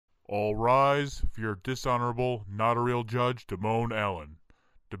All rise for your dishonorable, not a real judge, Damone Allen.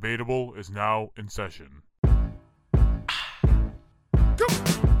 Debatable is now in session.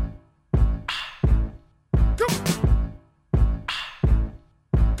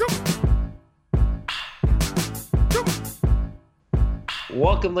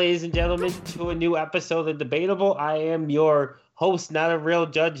 Welcome, ladies and gentlemen, to a new episode of Debatable. I am your host, not a real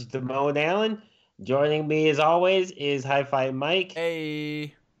judge, Damone Allen. Joining me, as always, is HiFi Mike.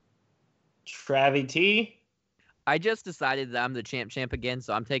 Hey. Travvy T. I just decided that I'm the champ again,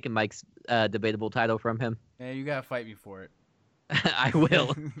 so I'm taking Mike's debatable title from him. Yeah, you gotta fight me for it. I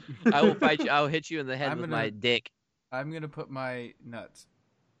will. I will fight you. I'll hit you in the head with my dick. I'm gonna put my nuts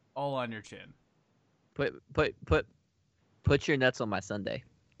all on your chin. Put your nuts on my Sunday,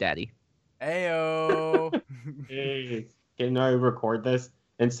 Daddy. Ayo. Hey, can I record this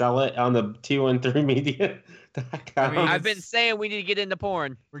and sell it on the T1three Media? I mean, I've been saying we need to get into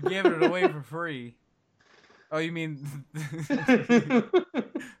porn. We're giving it away for free. Oh, you mean?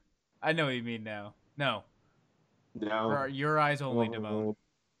 I know what you mean now. No. For your eyes only, Damone.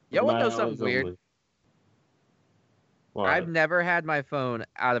 Y'all want to know something weird? What? I've never had my phone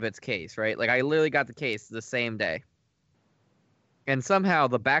out of its case, right? Like, I literally got the case the same day. And somehow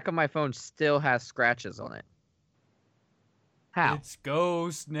the back of my phone still has scratches on it. How? It's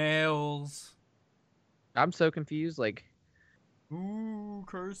ghost nails. I'm so confused. Like, Ooh,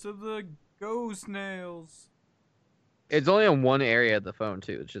 curse of the ghost nails. it's only on one area of the phone,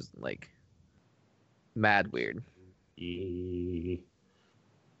 too. It's just, like, mad weird.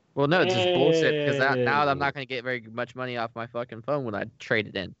 Well, no, it's just bullshit, because now I'm not going to get very much money off my fucking phone when I trade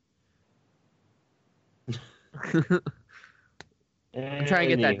it in. I'm trying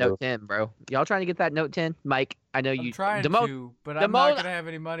to get that Note 10, bro. Y'all trying to get that Note 10? Mike, I know you... I'm trying to, but I'm not going to have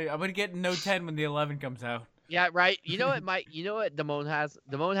any money. I'm going to get Note 10 when the 11 comes out. Yeah, right. You know what, Mike? You know what Damone has?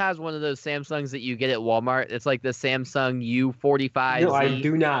 Damone has one of those Samsungs that you get at Walmart. It's like the Samsung U45Z. No, I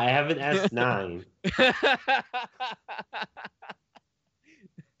do not. I have an S9.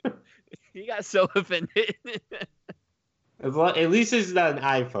 He got so offended. At least it's not an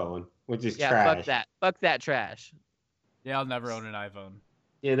iPhone, which is trash. Fuck that. Fuck that trash. Yeah, I'll never own an iPhone.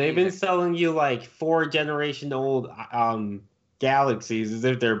 Yeah, they've been selling you like 4-generation-old Galaxies as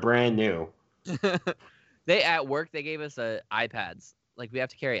if they're brand new. They at work they gave us iPads. Like we have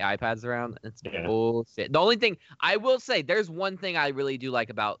to carry iPads around. It's Yeah. bullshit. The only thing I will say, there's one thing I really do like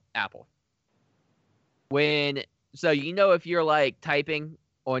about Apple. If you're like typing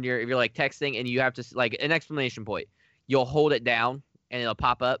on if you're like texting and you have to like an exclamation point, you'll hold it down and it'll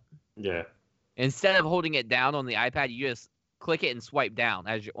pop up. Yeah. Instead of holding it down on the iPad, you just click it and swipe down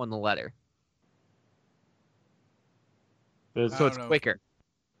as you're on the letter. So it's quicker.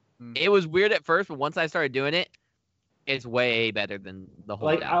 It was weird at first, but once I started doing it, it's way better than the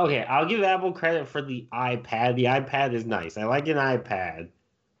whole down. Okay, I'll give Apple credit for the iPad. The iPad is nice. I like an iPad,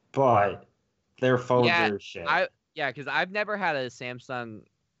 but their phones are shit. Because I've never had a Samsung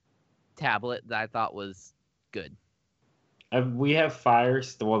tablet that I thought was good. We have Fire.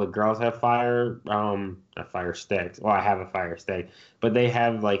 Well, the girls have Fire. Not Fire Sticks. Well, I have a Fire Stick, but they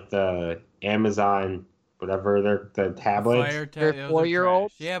have like the Amazon, whatever. The tablets. They're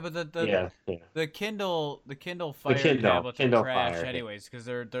 4-year-olds. Yeah, but the Kindle Fire tablets Kindle are trash Fire, anyways because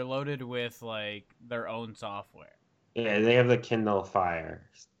they're loaded with like their own software. Yeah, they have the Kindle Fire.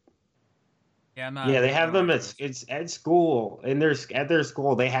 Yeah, they have them at school. And at their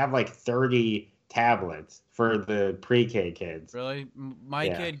school, they have like 30 tablets for the pre-K kids. Really? My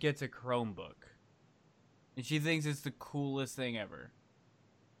kid gets a Chromebook, and she thinks it's the coolest thing ever.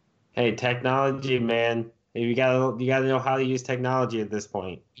 Hey, technology, man. You gotta know how to use technology at this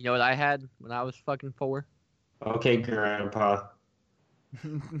point. You know what I had when I was fucking 4? Okay, Grandpa.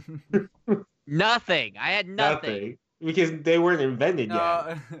 Nothing. I had nothing. Because they weren't invented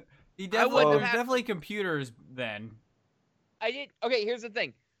yet. He definitely computers then. I did. Okay, here's the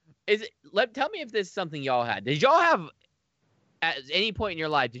thing. Tell me if this is something y'all had. Did y'all have, at any point in your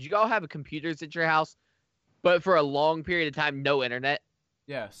life, did you all have computers at your house, but for a long period of time, no internet?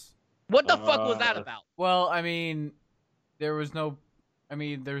 Yes. What the fuck was that about? Well, I mean, there's no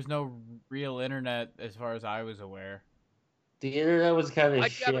real internet as far as I was aware. The internet was kind of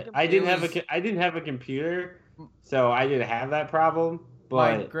shit. I didn't have a computer, so I didn't have that problem.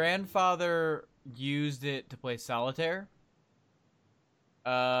 But my grandfather used it to play solitaire.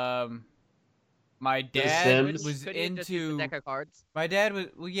 My dad was into deck of cards. My dad was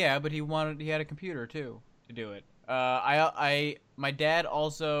but he had a computer too to do it. My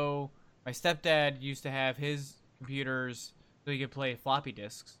stepdad used to have his computers so he could play floppy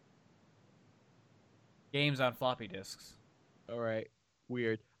disks. Games on floppy disks. All right.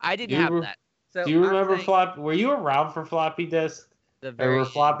 Weird. I didn't have that. So do you remember floppy? Were you around for floppy disk? Or were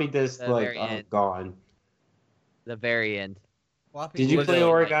floppy disks like gone? The very end. Did you play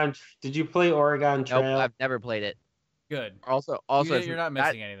Oregon? Did you play Oregon Trail? Nope, I've never played it. Good. Also, you're not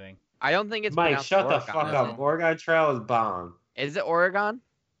missing anything. I don't think it's Mike. Shut Oregon. The fuck up. Oregon Trail is bomb. Is it Oregon?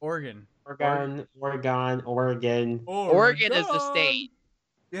 Oregon. Oregon is the state.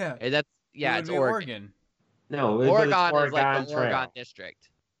 Yeah. It's Oregon. No, Oregon is like the Oregon district.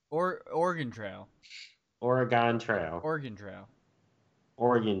 Oregon Trail. Oregon Trail. Oregon Trail.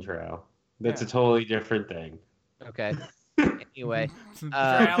 Oregon Trail. That's a totally different thing. Okay. Anyway.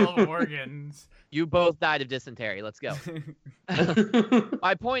 Trail of Oregons. You both died of dysentery. Let's go.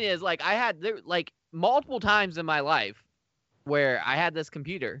 My point is, like, I had multiple times in my life where I had this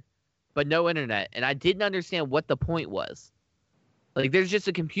computer, but no internet, and I didn't understand what the point was. Like, there's just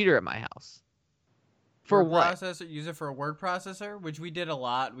a computer at my house. For what? Use it for a word processor, which we did a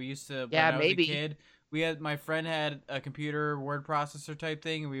lot. We used to. Yeah, when I was maybe. A kid, my friend had a computer word processor type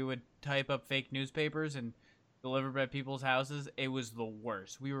thing, and we would type up fake newspapers and deliver by people's houses. It was the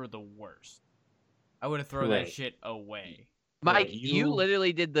worst. We were the worst. I would have thrown that shit away. Mike, you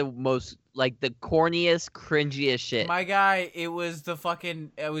literally did the most, the corniest, cringiest shit. My guy, it was the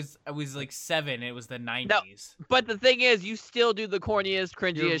fucking. I was like 7. It was the 90s. No, but the thing is, you still do the corniest,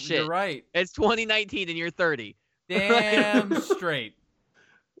 cringiest shit. You're right. It's 2019 and you're 30. Damn straight.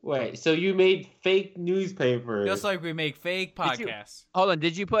 Wait, so you made fake newspapers? Just like we make fake podcasts. Hold on,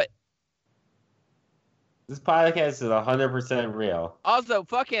 did you put? This podcast is 100% real. Also,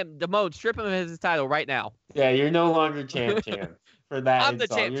 fuck him, Damone. Strip him of his title right now. Yeah, you're no longer champ for that. I'm the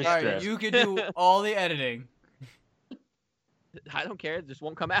champ. All right, you can do all the editing. I don't care. It just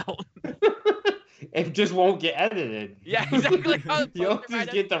won't come out. It just won't get edited. Yeah, exactly. You'll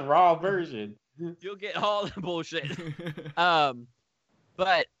just get the raw version. You'll get all the bullshit.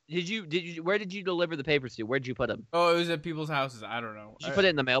 But where did you deliver the papers to? Where'd you put them? Oh, it was at people's houses. I don't know. Did you put it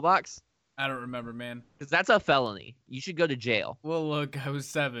in the mailbox? I don't remember, man. Because that's a felony. You should go to jail. Well, look, I was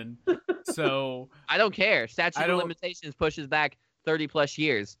 7, so I don't care. Statute of limitations pushes back 30+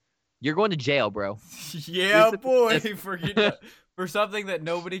 years. You're going to jail, bro. Yeah, boy, for something that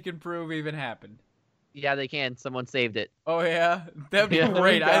nobody can prove even happened. Yeah, they can. Someone saved it. Oh yeah, that'd be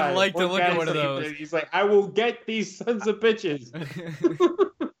great. I'd like to look at one of those. He's like, I will get these sons of bitches.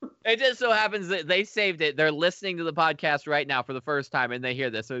 It just so happens that they saved it. They're listening to the podcast right now for the first time, and they hear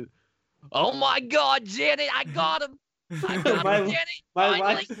this. So, oh my God, Janet, I got him. I got him, Janet. My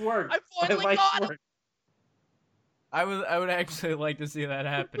life's work. I finally got him. I would actually like to see that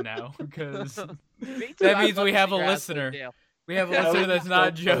happen now, because that Me means we have a listener. We have a listener that's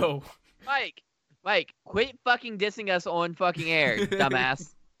not Joe. Mike, quit fucking dissing us on fucking air,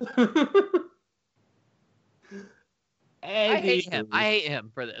 dumbass. I hate him. I hate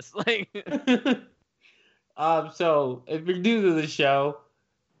him for this. So if you're new to the show,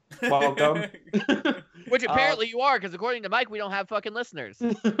 welcome. Which apparently you are, because according to Mike, we don't have fucking listeners.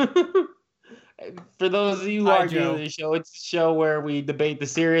 For those of you who are new to the show, it's a show where we debate the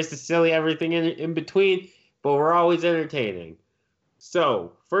serious, the silly, everything in between, but we're always entertaining.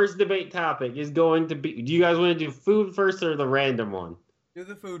 So, first debate topic is going to be, do you guys want to do food first or the random one? Do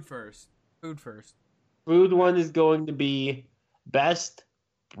the food first. Food first. Food one is going to be best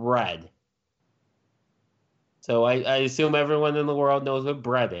bread. So I assume everyone in the world knows what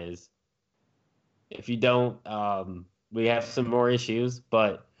bread is. If you don't, we have some more issues,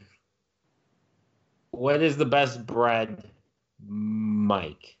 but what is the best bread,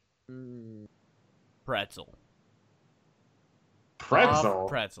 Mike? Pretzel. Pretzel?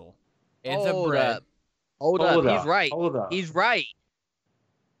 Pretzel. It's a bread. Hold up. He's right. Hold up. He's right.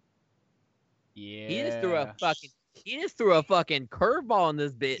 Yeah. He just threw a fucking curveball on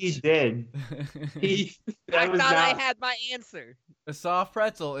this bitch. He did. I thought I had my answer. A soft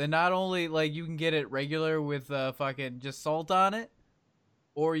pretzel, and not only you can get it regular with fucking just salt on it,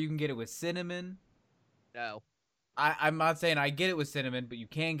 or you can get it with cinnamon. No. I'm not saying I get it with cinnamon, but you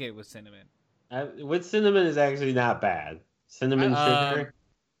can get it with cinnamon. With cinnamon is actually not bad. Cinnamon sugar.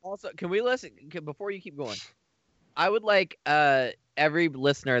 Also, can we listen before you keep going? I would like every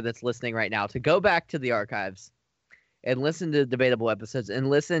listener that's listening right now to go back to the archives and listen to debatable episodes and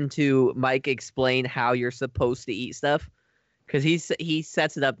listen to Mike explain how you're supposed to eat stuff, because he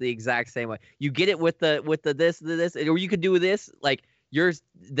sets it up the exact same way. You get it with the this, or you could do this.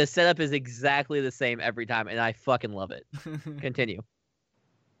 The setup is exactly the same every time, and I fucking love it. Continue.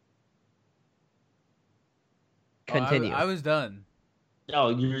 Continue. I was done. Oh,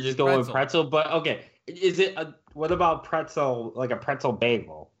 you're just going with pretzel, but okay. Is it what about pretzel, like a pretzel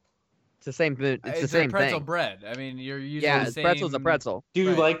bagel? It's the same. It's the It's a same pretzel thing. bread. I mean, you're using Yeah, the same. pretzel's a pretzel. Do you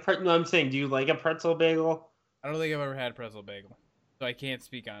Right. like? No, I'm saying, do you like a pretzel bagel? I don't think I've ever had a pretzel bagel, so I can't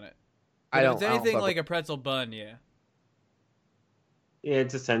speak on it. I But if don't. it's I don't anything fuck like a pretzel bun, yeah. Yeah,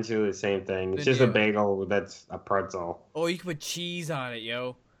 it's essentially the same thing. It's Then just a yeah. bagel that's a pretzel. Oh, you can put cheese on it,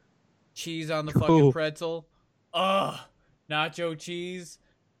 yo. Cheese on the Cool. fucking pretzel. Ugh, nacho cheese.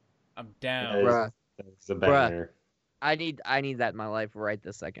 I'm down. Bruh. That's a banger. I need that in my life right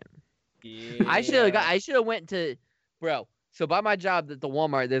this second. Yeah. I should have went to, bro. So by my job at the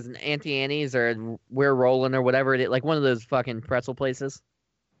Walmart, there's an Auntie Annie's or We're Rolling or whatever it is, like one of those fucking pretzel places.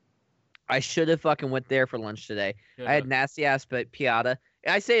 I should have fucking went there for lunch today. I had nasty ass piata.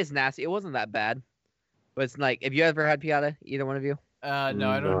 I say it's nasty. It wasn't that bad, but it's like, have you ever had piata? Either one of you? No, I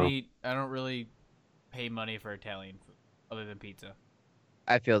don't No. I don't really pay money for Italian food other than pizza.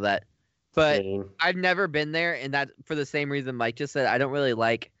 I feel that, but Same. I've never been there, and that for the same reason Mike just said. I don't really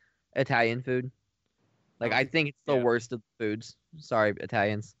like Italian food. Like, I think it's the Yeah. worst of the foods. Sorry,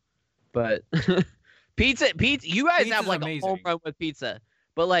 Italians, but pizza. You guys have Pizza's like a amazing. home run with pizza,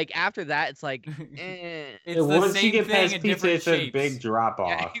 but like after that, it's like, eh. It's Yeah, the once same you get thing past in pizza, different it's a shapes. big drop off.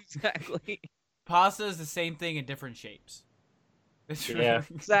 Yeah, exactly, Pasta is the same thing in different shapes. It's Yeah.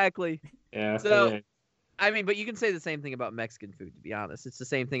 exactly. Yeah. So- yeah. I mean, but you can say the same thing about Mexican food. To be honest, it's the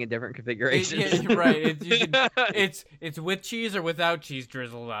same thing in different It- configurations. yeah, right. It's with cheese or without cheese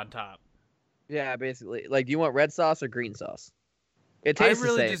drizzled on top. Yeah, basically. Like, do you want red sauce or green sauce? It I tastes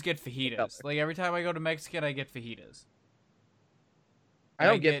really the same. just get fajitas. Like every time I go to Mexican, I get fajitas. I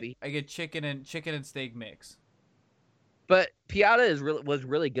don't get beef. I get chicken and steak mix. But piata was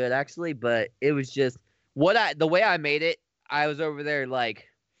really good actually, but it was just the way I made it. I was over there like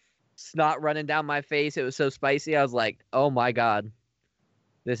snot running down my face. It was so spicy. I was like, "Oh my god,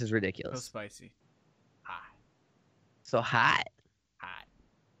 this is So ridiculous." spicy. Hot. So hot, Hot.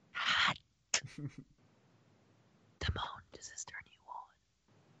 hot. Damone, does this turn you on?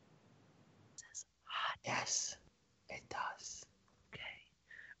 It says hot. Yes, it does.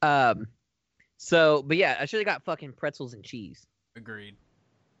 Okay. So, but yeah, I should have got fucking pretzels and cheese. Agreed.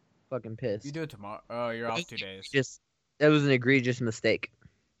 Fucking pissed. You do it tomorrow. Oh, you're off 2 days. That was an egregious mistake.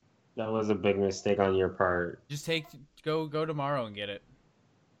 That was a big mistake on your part. Just go tomorrow and get it.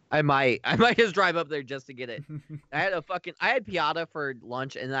 I might just drive up there just to get it. I had piata for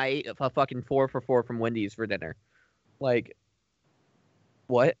lunch and I ate a fucking 4 for 4 from Wendy's for dinner. Like,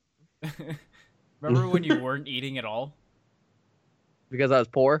 what? Remember when you weren't eating at all? Because I was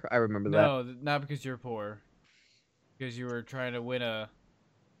poor? I remember that. No, not because you're poor. Because you were trying to win a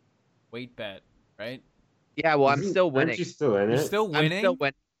weight bet, right? Yeah, well, I'm still winning. Aren't you still in You're it? still I'm winning. still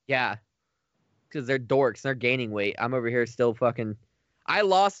winning. Yeah. Because they're dorks. They're gaining weight. I'm over here still fucking... I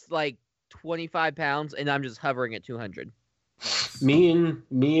lost like 25 pounds and I'm just hovering at 200. Me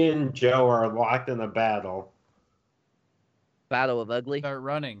and Joe are locked in a battle. Battle of ugly. Start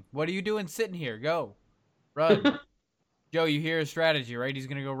running. What are you doing sitting here? Go. Run. Joe, you hear his strategy, right? He's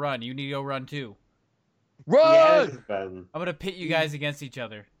gonna go run. You need to go run too. Run! Yeah, it's been. I'm gonna pit you guys against each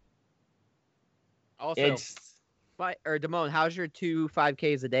other. Also, It's. Damone, how's your 2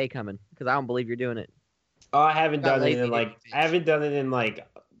 5Ks a day coming? Because I don't believe you're doing it. Oh, I haven't Got done it lazy, in like. didn't you? I haven't done it in like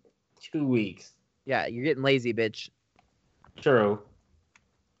 2 weeks. Yeah, you're getting lazy, bitch. True.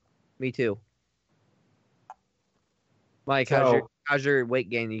 Me too. Mike, So- how's your weight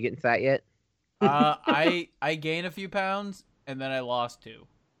gain? You getting fat yet? I gained a few pounds and then I lost 2.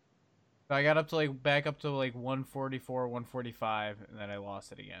 So I got back up to like 144, 145, and then I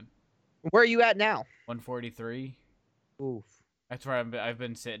lost it again. Where are you at now? 143. Oof. That's where I've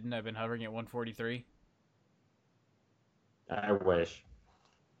been sitting. I've been hovering at 143. I wish.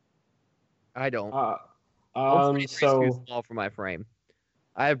 I don't. 143 is too So small for my frame.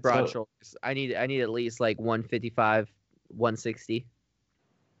 I have broad So- shoulders. I need at least like 155, 160.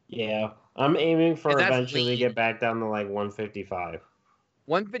 yeah, I'm aiming for And that's eventually to lean. get back down to like 155.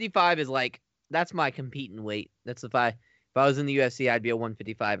 155 is like that's my competing weight. That's if I was in the UFC, I'd be a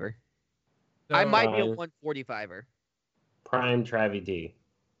 155er. I So- might be a Uh, 145er. Prime Travvy D.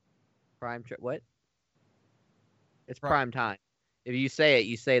 What? It's Pri- prime time. If you say it,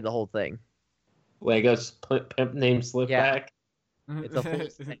 you say the whole thing. Lego pimp name Slipback. It's a full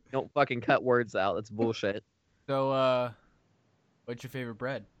thing. Don't fucking cut words out. That's bullshit. So, what's your favorite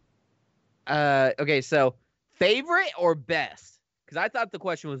bread? Okay, so favorite or best? Because I thought the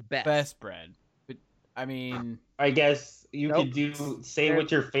question was best. Best bread. But I mean, I guess you Nope. could say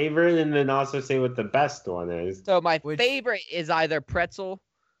what your favorite and then also say what the best one is. So my Which- favorite is either pretzel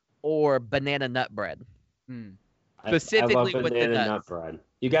or banana nut bread. hmm. Specifically I love with the banana nuts. nut bread.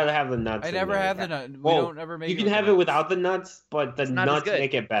 You gotta have the nuts. I in never there. have the nut. We Well, don't ever make you it can with have the it nuts. without the nuts, but the It's not as nuts good.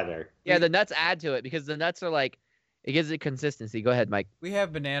 make it better. Yeah, the nuts add to it because the nuts are like it gives it consistency. Go ahead, Mike. We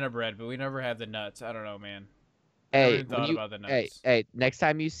have banana bread, but we never have the nuts. I don't know, man. Hey, Never even when thought you, about the hey, nuts. hey, next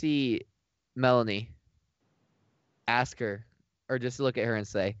time you see Melanie, ask her or just look at her and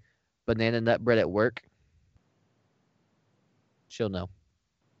say, "Banana nut bread at work." She'll know.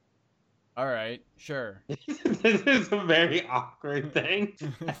 All right, sure. This is a very awkward thing.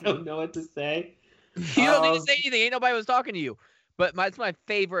 I don't know what to say. You don't need to say anything. Ain't nobody was talking to you. But it's my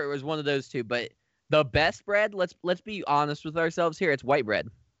favorite was one of those two. But the best bread, let's be honest with ourselves here. It's white bread.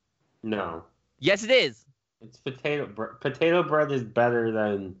 No, Yes, it is. it's potato bread. Potato bread is better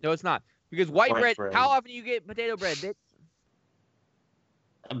than No, it's not. Because white White bread, bread. how often do you get potato bread, bitch?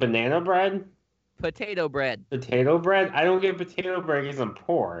 banana bread. Potato bread. Potato bread? I don't get potato bread because I'm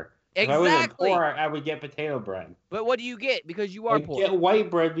poor. If I wasn't Exactly. poor, I would get potato bread. But what do you get? Because you are I poor. get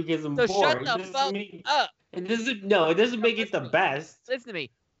white bread because I'm So poor. shut It the doesn't fuck mean- up. It doesn't. No, it doesn't make it the best. Listen to me.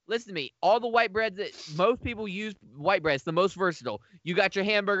 Listen to me. All the white breads that most people use, white bread, it's the most versatile. You got your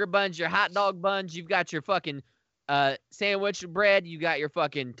hamburger buns, your hot dog buns, you've got your fucking sandwich bread, you got your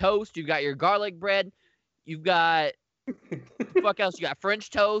fucking toast, you got your garlic bread, you've got fuck else, you got French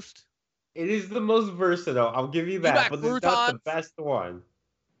toast. It is the most versatile. I'll give you that, got but it's not the croutons. best one.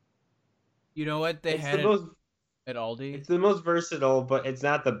 You know what they It's had the most. at Aldi? It's the most versatile, but it's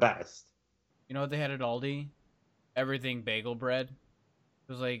not the best. You know what they had at Aldi? Everything bagel bread.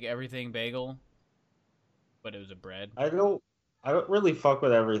 It was like everything bagel, but it was a bread. I don't really fuck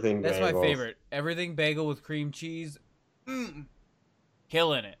with everything. That's my bagels. favorite. Everything bagel with cream cheese.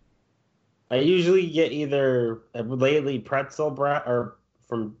 Killing it. I usually get either a lately pretzel bread, or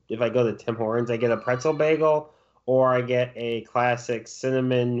from if I go to Tim Hortons, I get a pretzel bagel, or I get a classic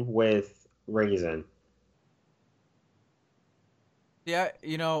cinnamon with raisin. Yeah,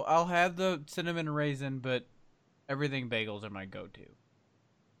 you know, I'll have the cinnamon raisin, but everything bagels are my go-to.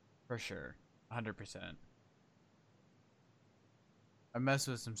 For sure. 100%. I mess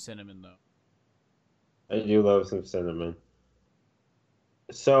with some cinnamon, though. I do love some cinnamon.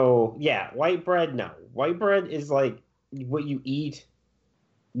 So, yeah, white bread, no. White bread is like what you eat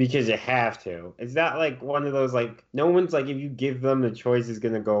because you have to. It's not like one of those, like, no one's like, if you give them the choice, is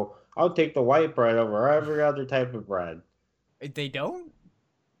going to go, I'll take the white bread over every other type of bread. They don't?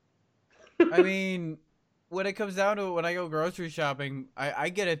 I mean, when it comes down to it, when I go grocery shopping, I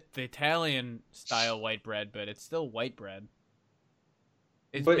get it the Italian style white bread, but it's still white bread.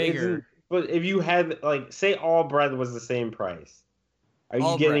 It's bigger. But if you had, like, say all bread was the same price, are you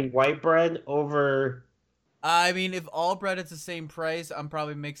All getting bread. white bread over? I mean, if all bread is the same price, I'm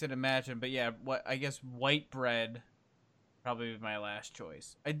probably mixing and matching. But yeah, I guess white bread probably my last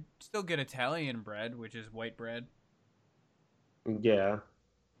choice. I'd still get Italian bread, which is white bread. Yeah.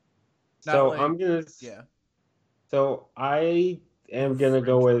 Not So like- I'm gonna. Yeah. So I am gonna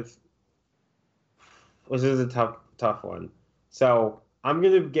go with. This is a tough one. So I'm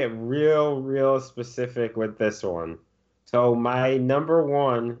gonna get real specific with this one. So my number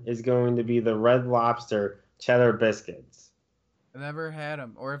one is going to be the Red Lobster cheddar biscuits. I've never had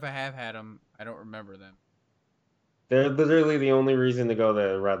them, or if I have had them, I don't remember them. They're literally the only reason to go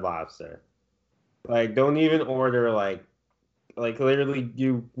to Red Lobster. Like, don't even order like literally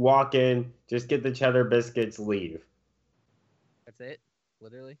you walk in, just get the cheddar biscuits, leave. That's it?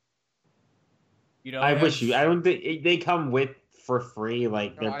 Literally? You know, I wish you. I don't think they come with for free.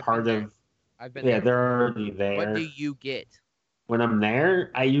 Like No, they're I've part been of. there. I've been Yeah, there. they're already there. What do you get? When I'm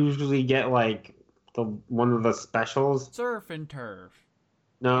there, I usually get like one of the specials. surf and turf.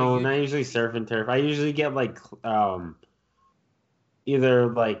 No, Like, not usually surf and turf. I usually get like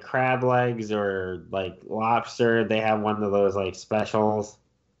either like crab legs or like lobster. They have one of those like specials.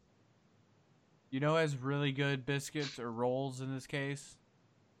 You know, has really good biscuits or rolls in this case.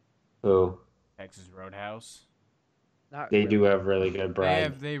 Who Texas Roadhouse. Not they really. do have really good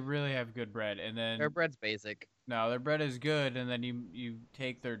bread. They really have good bread, and then Their bread's basic. no, their bread is good, and then you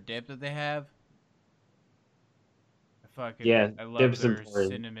take their dip that they have. I love dip's their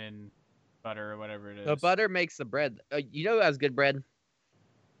important. cinnamon butter or whatever it is. The butter makes the bread. You know who has good bread?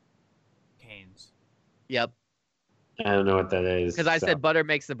 Canes. Yep. I don't know what that is. Because I so. said butter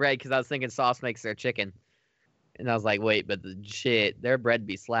makes the bread because I was thinking sauce makes their chicken. And I was like, wait, but the shit, their bread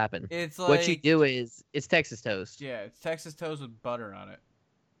be slapping. It's like What you do is, it's Texas toast. Yeah, it's Texas toast with butter on it.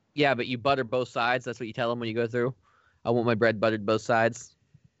 Yeah, but you butter both sides. That's what you tell them when you go through. I want my bread buttered both sides.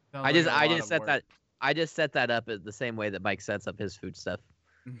 Sounds I like a just lot of set work. that. I just set that up the same way that Mike sets up his food stuff.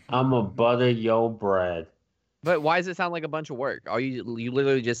 I'm a butter yo bread. But why does it sound like a bunch of work? You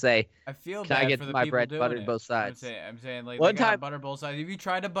literally just say, I feel "Can I bad get for the my people bread doing buttered it. both sides?" I'm saying like One they gotta time- butter both sides. If you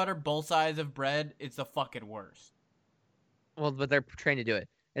try to butter both sides of bread, it's the fucking worst. Well, but they're trained to do it.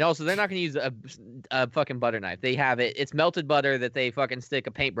 And also, they're not going to use a fucking butter knife. They have it. It's melted butter that they fucking stick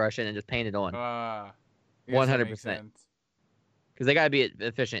a paintbrush in and just paint it on. I guess that makes 100%. sense. Because they got to be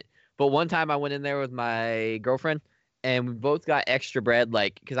efficient. But one time I went in there with my girlfriend, and we both got extra bread,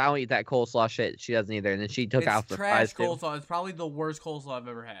 like, because I don't eat that coleslaw shit. She doesn't either. And then she took out the trash fries, too. coleslaw. It's probably the worst coleslaw I've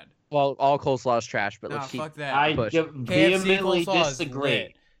ever had. Well, all coleslaw is trash, but Nah, let's keep... fuck that. I push. vehemently coleslaw is disagree.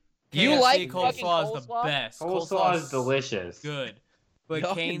 lit. You KFC like coleslaw fucking is the coleslaw? best. Coleslaw is delicious. Good. But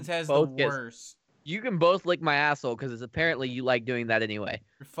Y'all Cane's can has the both get- worst. You can both lick my asshole, because apparently you like doing that anyway.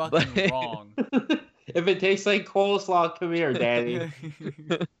 You're fucking But- wrong. If it tastes like coleslaw, come here, Daddy.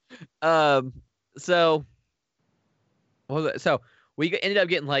 So... So we ended up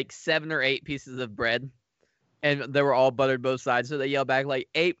getting like 7 or 8 pieces of bread, and they were all buttered both sides. So they yelled back like,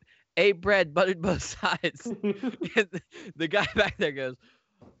 eight bread buttered both sides. And the guy back there goes,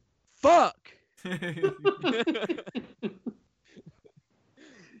 "Fuck."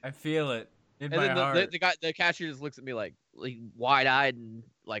 I feel it in And my then heart. the cashier just looks at me like wide eyed and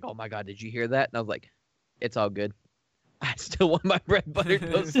like, "Oh my god, did you hear that?" And I was like, "It's all good. I still want my bread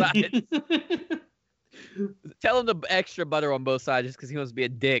buttered both sides." Tell him to extra butter on both sides just because he wants to be a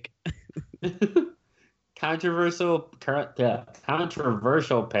dick. Controversial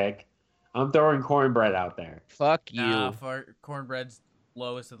pick. I'm throwing cornbread out there. Fuck you. Nah, cornbread's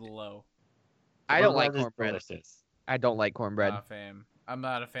lowest of the low. I don't like is cornbread. delicious. I don't like cornbread. Nah, fam. I'm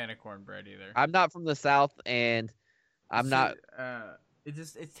not a fan of cornbread either. I'm not from the South, and I'm not.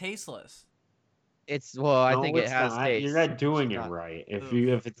 It's tasteless. It's I No, think it it's has not. taste. You're not doing It's it not. right. Ugh.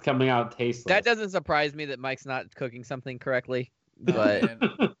 If it's coming out tasteless. That doesn't surprise me that Mike's not cooking something correctly, but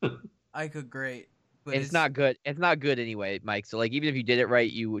Man, I cook great, but it's not good. It's not good anyway, Mike. So like, even if you did it right,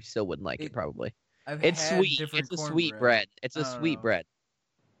 you still wouldn't like it probably. It's had sweet. different It's a cornbread. sweet bread. It's a I don't sweet know. bread.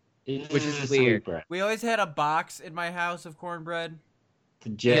 It which is a weird. sweet bread. We always had a box in my house of cornbread. The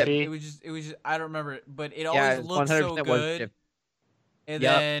Jiffy. It was just I don't remember it, but it Yeah, always it's looked 100% so was good. Jiffy. And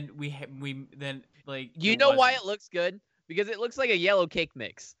Yep. then we then like You it know why wasn't. it looks good? Because it looks like a yellow cake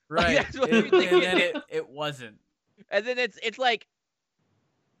mix. Like, Right? that's what and, you think and it then is. it wasn't. And then it's like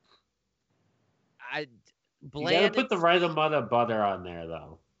You gotta bland. put the right amount of butter on there,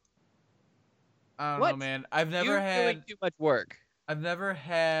 though. I don't What? know, man. I've never You're had doing too much work.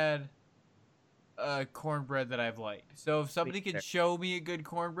 cornbread that I've liked. So if somebody fair. could show me a good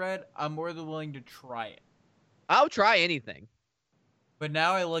cornbread, I'm more than willing to try it. I'll try anything. But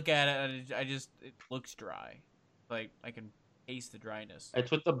now I look at it and it looks dry. Like I can taste the dryness.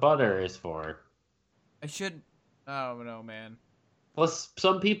 That's what the butter is for. I should. I don't know, man. Plus,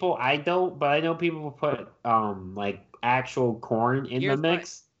 some people I don't, but I know people put like actual corn in Here's the my-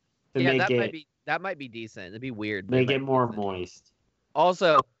 mix to Yeah, make that might be decent. It'd be weird. but make might it be more decent. moist.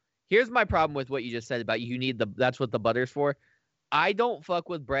 Also, here's my problem with what you just said about you need that's what the butter's for. I don't fuck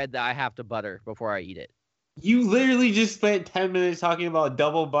with bread that I have to butter before I eat it. You literally just spent 10 minutes talking about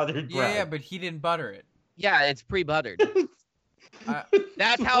double buttered bread. Yeah, but he didn't butter it. Yeah, it's pre-buttered. I,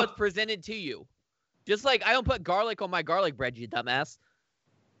 That's how it's presented to you. Just like I don't put garlic on my garlic bread, you dumbass.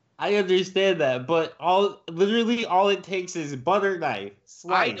 I understand that, but literally all it takes is butter knife,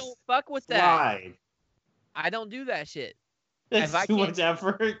 slice, I don't fuck with that. slide. I don't do that shit. That's If I too can't- much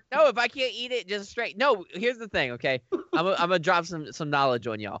effort. No, if I can't eat it just straight. No, here's the thing, okay? I'm gonna drop some knowledge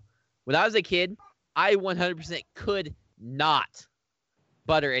on y'all. When I was a kid, I 100% could not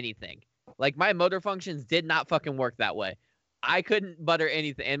butter anything. Like my motor functions did not fucking work that way. I couldn't butter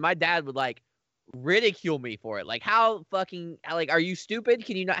anything, and my dad would like ridicule me for it. Like, how are you stupid?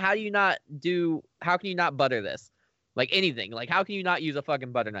 Can you not? How can you not butter this? Like anything. Like, how can you not use a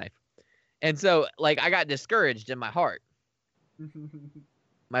fucking butter knife? And so, like, I got discouraged in my heart.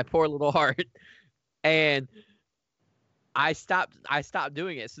 My poor little heart. And I stopped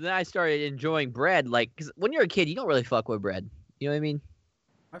doing it. So then I started enjoying bread. Like, because when you're a kid, you don't really fuck with bread. You know what I mean?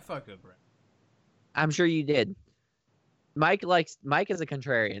 I fucked with bread. I'm sure you did. Mike is a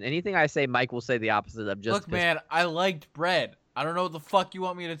contrarian. Anything I say, Mike will say the opposite of just. Look, man, I liked bread. I don't know what the fuck you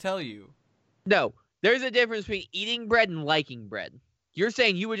want me to tell you. No, there's a difference between eating bread and liking bread. You're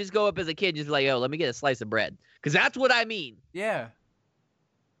saying you would just go up as a kid and just be like, "Oh, let me get a slice of bread," because that's what I mean. Yeah,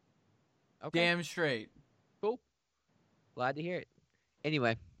 Okay. damn straight. Cool. Glad to hear it.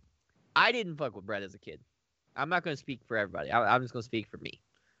 Anyway, I didn't fuck with bread as a kid. I'm not going to speak for everybody. I'm just going to speak for me.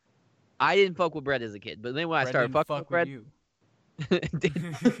 I didn't fuck with bread as a kid, but then when I Bread started didn't fucking fuck with bread, you.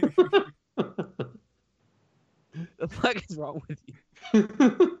 the fuck is wrong with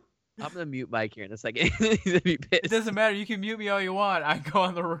you? I'm gonna mute Mike here in a second. He's gonna be pissed. It doesn't matter. You can mute me all you want. I go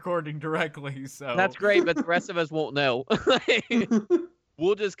on the recording directly. So That's great, but the rest of us won't know.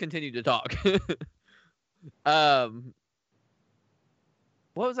 We'll just continue to talk.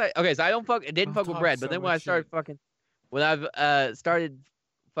 What was I? Okay, so I didn't fuck with bread, but then when I started fucking with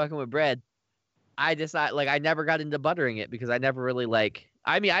bread, I decided I never got into buttering it because I never really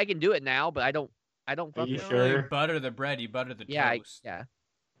I mean, I can do it now, but I don't fuck Are you you with don't really sure? butter the bread. You butter the Yeah, toast. yeah.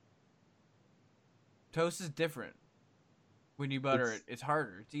 Toast is different. When you butter it, it's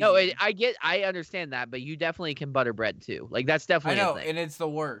harder. It's No, easier. I understand that, but you definitely can butter bread too. That's definitely I know, a thing. and it's the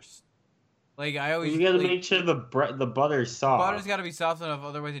worst. I always You gotta make sure the butter's soft. butter's got to be soft enough,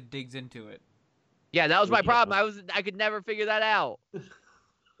 otherwise it digs into it. Yeah, that was my Yeah. problem. I could never figure that out.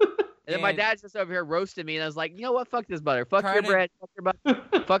 And then my And- dad's just over here roasting me, and I was like, you know what? Fuck this butter. Fuck Try your to- bread. Fuck your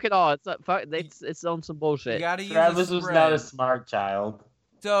butter. Fuck it all. It's not. Fuck. It's on some You bullshit. got to use Travis a was spread. not a smart child.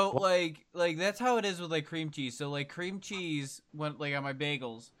 So that's how it is with cream cheese. So cream cheese when on my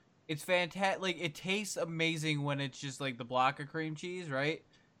bagels, it's fantastic. It tastes amazing when it's just the block of cream cheese, right?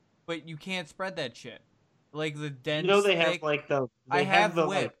 But you can't spread that shit. The dense. You know they have thick, the I they have have the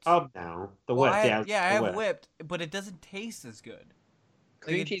whipped. tub now. The well, whip, I have, yeah, I the have whip. whipped, but it doesn't taste as good.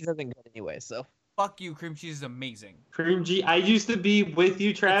 Cream cheese isn't good anyway, so. Fuck you, cream cheese is amazing. Cream cheese. I used to be with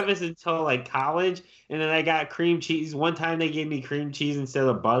you, Travis, until college, and then I got cream cheese. One time they gave me cream cheese instead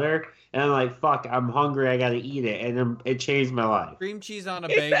of butter, and I'm like, "Fuck, I'm hungry. I gotta eat it," and then it changed my life. Cream cheese on a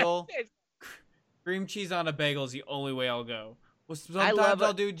bagel. Cream cheese on a bagel is the only way I'll go. Well, sometimes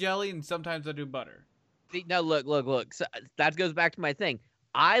I'll do jelly, and sometimes I'll do butter. See, no, look. So that goes back to my thing.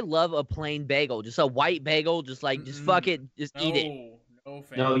 I love a plain bagel, just a white bagel. Just just fuck it, just eat it. No,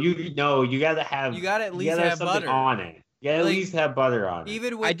 fam. No, you gotta have. You gotta at least gotta have something butter on it. You gotta at least have butter on it.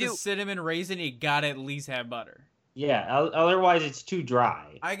 Even with the cinnamon raisin, you gotta at least have butter. Yeah, otherwise it's too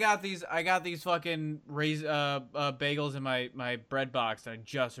dry. I got these fucking bagels in my bread box, and I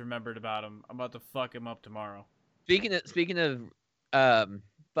just remembered about them. I'm about to fuck them up tomorrow. Speaking of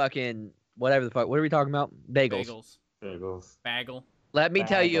fucking whatever the fuck, what are we talking about? Bagels. Bagel. Let me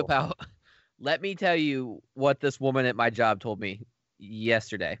tell you what this woman at my job told me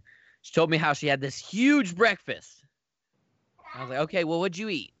yesterday. She told me how she had this huge breakfast. I was like, okay, well, what'd you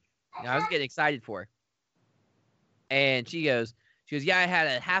eat? And I was getting excited for her. And she goes, yeah, I had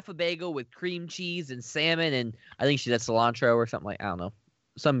a half a bagel with cream cheese and salmon, and I think she said cilantro or something I don't know,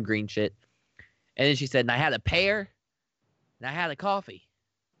 some green shit. And then she said, and I had a pear, and I had a coffee.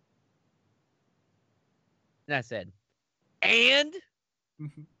 And I said, and?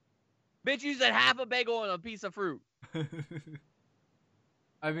 Bitch, you said half a bagel and a piece of fruit.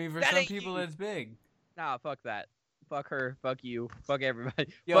 I mean, for That some ain't people, you. that's big. Nah, fuck that. Fuck her. Fuck you. Fuck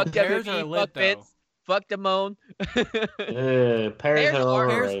everybody. Yo, fuck pears Travvy, are lit, fuck Vince. Fuck Damone. Pears Pears are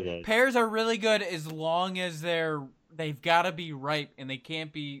are- overrated. Pears are really good as long as they've got to be ripe, and they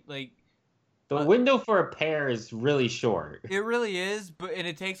can't be The window for a pear is really short. It really is, and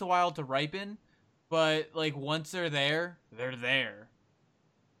it takes a while to ripen. But once they're there, they're there.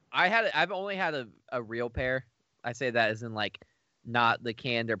 I've only had a real pear. I say that as in not the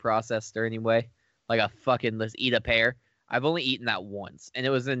canned or processed or anyway. A fucking let's eat a pear. I've only eaten that once, and it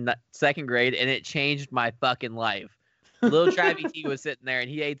was in second grade, and it changed my fucking life. Little Travvy T was sitting there, and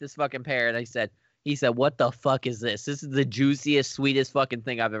he ate this fucking pear, and he said, "What the fuck is this? This is the juiciest, sweetest fucking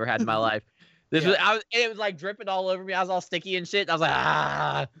thing I've ever had in my life." It was dripping all over me. I was all sticky and shit. And I was like,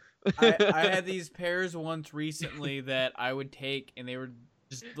 ah. I had these pears once recently that I would take, and they were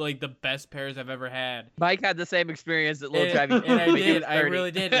just the best pears I've ever had. Mike had the same experience that little And, Travvy. and I did. I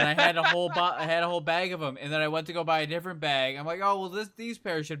really did. And I had a whole bag of them. And then I went to go buy a different bag. I'm like, oh well, these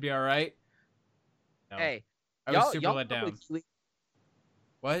pears should be all right. No. Hey, I was super let fuck down. with kiwi?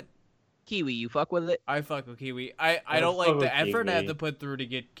 What? Kiwi, you fuck with it? I fuck with kiwi. I don't fuck like with the effort I have kiwi. to put through to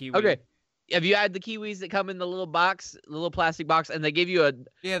get kiwi. Okay. Have you had the kiwis that come in the little box, the little plastic box, and they give you a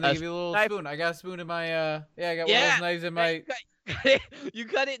Yeah, they give you a little knife. spoon. I got a spoon in my I got one of those knives in my you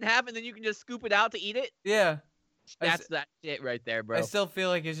cut it in half and then you can just scoop it out to eat it? yeah. That's that shit right there, bro. I still feel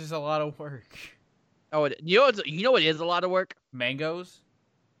like it's just a lot of work. Oh, you know what is a lot of work? Mangoes?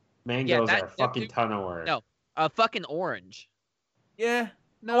 Mangoes that- are a fucking ton of work. No. A fucking orange. Yeah.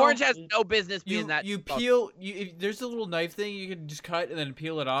 No. Orange has no business being You that. peel there's a little knife thing you can just cut and then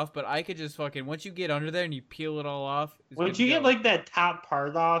peel it off, but I could just fucking once you get under there and you peel it all off. it's Once good you to get go. that top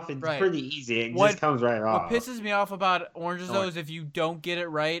part off, it's Right. pretty easy. It What- just comes right What off. pisses me off about oranges though Orange. is if you don't get it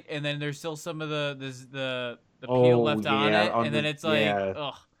right and then there's still some of the peel Oh, left on yeah, it on and then the- it's like yeah.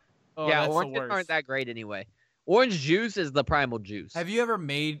 ugh. Oh, yeah, that's the oranges worst. aren't that great anyway. Orange juice is the primal juice. Have you ever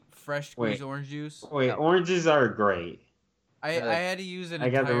made fresh squeezed Wait. orange juice? Wait, No. oranges are great. I had to use an I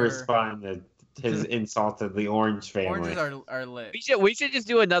got to entire. respond to his insult to the orange family. Oranges are lit. We should just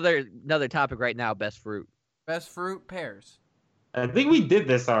do another topic right now. Best fruit. Best fruit, pears. I think we did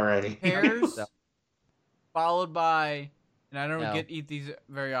this already. Pears, So- followed by, and I don't No. eat these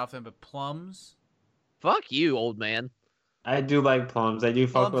very often, but plums. Fuck you, old man. I do like plums. I do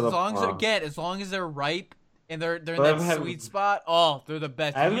fuck Plums, with a as long as they're ripe and they're in But that I've had- sweet spot. Oh, they're the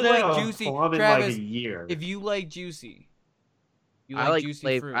best. I If haven't you had like a juicy, plum in Travis, like a year. if you like juicy, you I like juicy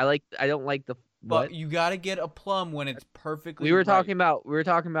flavor. fruit. I don't like the But what? you gotta get a plum when it's perfectly. We were ripe. talking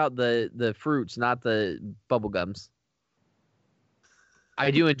about the fruits, not the bubble gums. I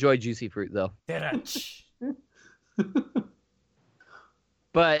do enjoy juicy fruit though,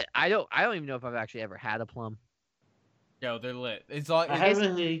 but I don't even know if I've actually ever had a plum. Yo, they're lit. It's all. I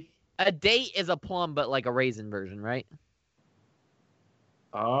haven't. A date is a plum, but like a raisin version, right?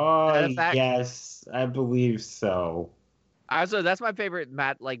 Oh, that a fact? yes, I believe so. Also, that's my favorite,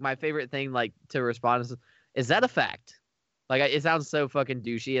 Matt. Like my favorite thing, like to respond is that a fact? Like it sounds so fucking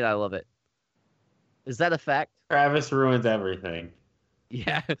douchey, and I love it. Is that a fact? Travis ruins everything.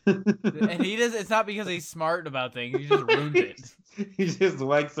 Yeah. And he does. It's not because he's smart about things. He just ruins it. He just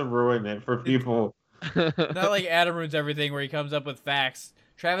likes to ruin it for people. Not like Adam ruins everything, where he comes up with facts.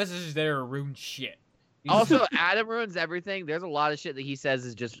 Travis is just there to ruin shit. He's Also, Adam ruins everything. There's a lot of shit that he says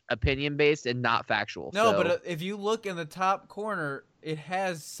is just opinion based and not factual. no, so. but if you look in the top corner, it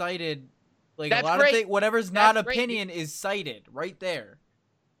has cited like That's a lot great. of things. Whatever's not That's great. opinion is cited right there.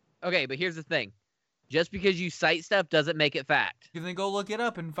 Okay, but here's the thing: just because you cite stuff doesn't make it fact. You can go look it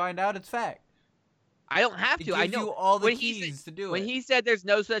up and find out it's fact. I don't have It to. gives I know you all the when he keys to do when it. he said there's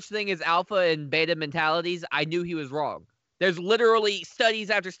no such thing as alpha and beta mentalities. I knew he was wrong. There's literally studies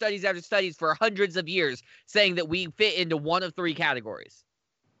after studies after studies for hundreds of years saying that we fit into one of three categories.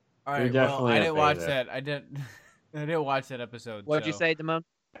 All You're right, well, definitely I a didn't watch beta. that. I didn't. I didn't watch that episode. What'd you so- say, Damone?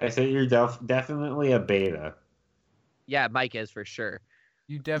 I said you're definitely a beta. Yeah, Mike is for sure.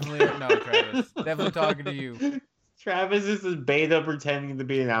 You definitely are. No, Travis. Definitely talking to you. Travis is a beta pretending to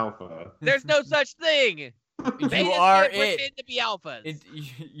be an alpha. There's no such thing. You Betas are can't it. pretend to be alphas.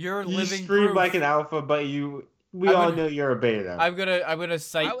 You're You living stream proof. like an alpha, but we I'm all gonna- know you're a beta. I'm gonna I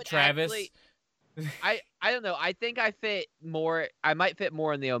cite would Travis. actually- I don't know. I think I fit more. I might fit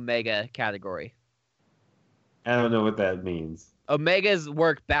more in the omega category. I don't know what that means. Omegas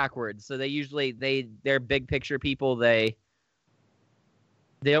work backwards, so they're big picture people. They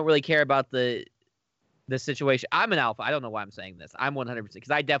don't really care about the situation. I'm an alpha. I don't know why I'm saying this. I'm 100%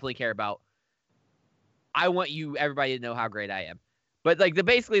 because I definitely care about. I want everybody to know how great I am. But like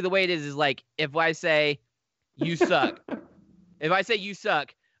basically the way it is like if I say you suck, if I say you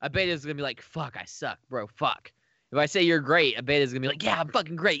suck, a beta is gonna be like fuck I suck, bro, fuck. If I say you're great, a beta is gonna be like yeah I'm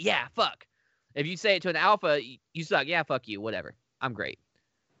fucking great, yeah fuck. If you say it to an alpha, you suck, yeah fuck you, whatever, I'm great.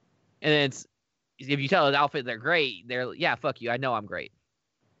 And then if you tell an alpha they're great, they're yeah fuck you, I know I'm great.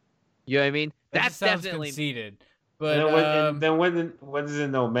 You know what I mean? That That's just sounds definitely conceited. And But then when is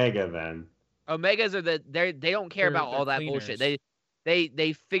an omega then? Omegas are they don't care They're- about all they're that bullshit. cleaners.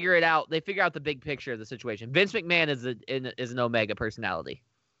 They figure it out. They figure out the big picture of the situation. Vince McMahon is an Omega personality.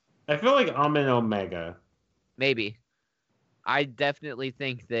 I feel like I'm an omega. Maybe. I definitely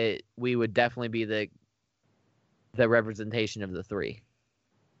think that we would definitely be the representation of the three.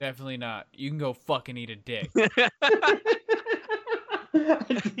 definitely not. You can go fucking eat a dick.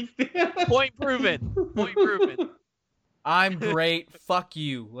 Point proven. Point proven. I'm great. Fuck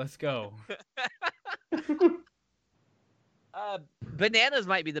you. Let's go. Bananas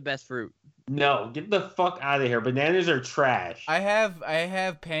might be the best fruit. No, get the fuck out of here. Bananas are trash. I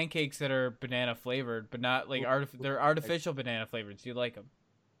have pancakes that are banana flavored, but not like they're artificial banana flavored. So you like them?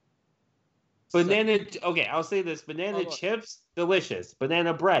 Banana. Okay, I'll say this: banana Hold on. chips, delicious.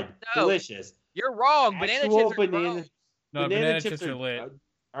 Banana bread, No. delicious. You're wrong. Banana Actual chips are banana. gross. No, banana chips are lit.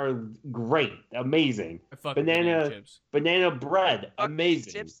 Are great, amazing. I fuck with banana chips. Banana bread, Fuck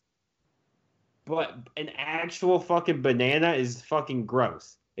amazing. chips. But an actual fucking banana is fucking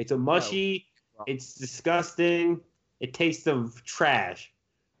gross. It's a mushy. No. It's disgusting. It tastes of trash.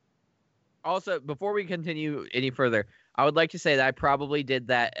 Also, before we continue any further, I would like to say that I probably did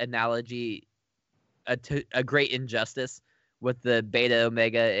that analogy a great injustice with the beta,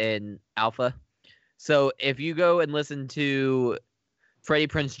 omega, and alpha. So if you go and listen to Freddie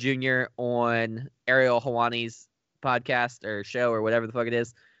Prinze Jr. on Ariel Helwani's podcast or show or whatever the fuck it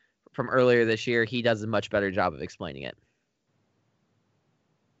is from earlier this year, he does a much better job of explaining it.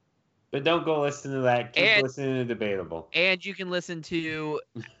 But don't go listen to that. Keep And- listening to Debatable. And you can listen to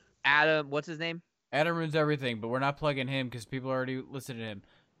Adam, what's his name? Adam ruins everything, but we're not plugging him because people already listened to him.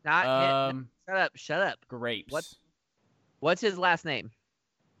 Not him. Um, Shut up. grapes. What? What's his last name?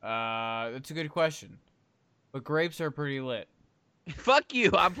 That's a good question. But grapes are pretty lit. Fuck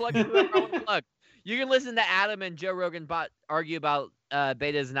you. I'm plugging whoever I want to plug. You can listen to Adam and Joe Rogan argue about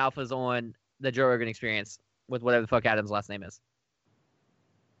betas and alphas on the Joe Rogan Experience with whatever the fuck Adam's last name is.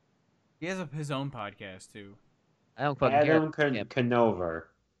 He has his own podcast, too. I don't fucking Adam care. Conover.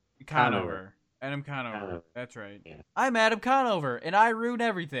 Conover. Adam Conover. Conover. That's right. Yeah. I'm Adam Conover, and I ruin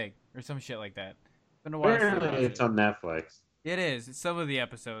everything. Or some shit like that. Been a while since I watched Apparently, it's it. on Netflix. It is. It's some of the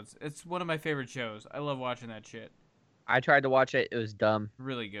episodes. It's one of my favorite shows. I love watching that shit. I tried to watch it. It was dumb.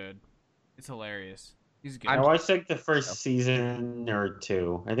 Really good. It's hilarious. He's good. I watched like the first season or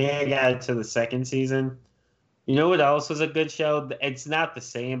two. I think I got to the second season. You know what else was a good show? It's not the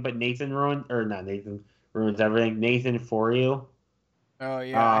same, but Nathan Ruins everything. Nathan For You. Oh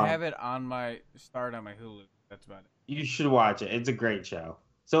yeah, I have it on my Hulu. That's about it. You should watch it. It's a great show.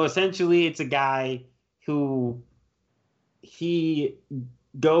 So essentially, it's a guy who he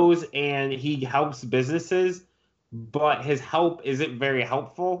goes and he helps businesses, but his help isn't very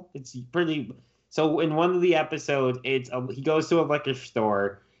helpful. It's pretty. So in one of the episodes, he goes to a liquor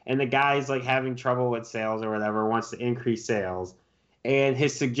store and the guy's like having trouble with sales or whatever, wants to increase sales, and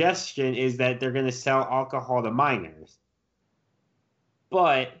his suggestion is that they're going to sell alcohol to minors.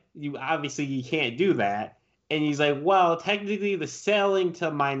 But you can't do that. And he's like, well, technically the selling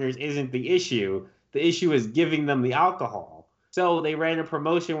to minors isn't the issue. The issue is giving them the alcohol. So they ran a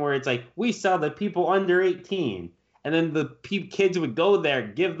promotion where it's like, we sell to people under 18. And then the kids would go there,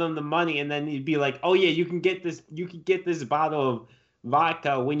 give them the money, and then he'd be like, oh yeah, you can get this bottle of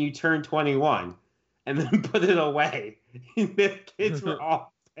vodka when you turn 21. And then put it away. And the kids were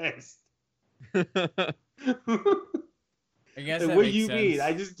all pissed. I guess like, that what do makes you sense. mean?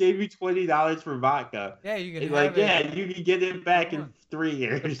 I just gave you $20 for vodka. Yeah, you can He's have like, it. yeah, you can get it back in 3 The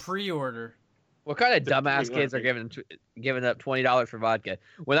years. pre-order. What kind of dumbass kids are giving up $20 for vodka?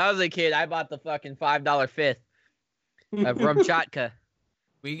 When I was a kid, I bought the fucking $5 fifth of Rumchatka.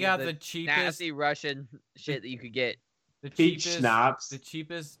 We got the cheapest nasty Russian shit that you could get. the Peach cheapest schnapps. the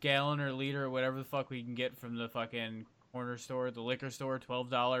cheapest gallon or liter or whatever the fuck we can get from the fucking corner store, the liquor store,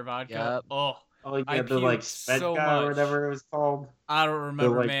 $12 vodka. Yep. Oh, Oh, yeah, I the like puked Svedka so or much. whatever it was called. I don't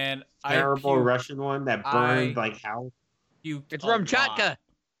remember, like, man. Terrible I puked, Russian one that burned like hell. puked It's a Rumchatka.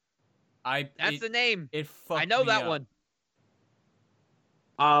 lot. That's the name. It fucked I know me that up.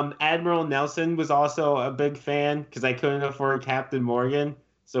 one. Admiral Nelson was also a big fan because I couldn't afford Captain Morgan,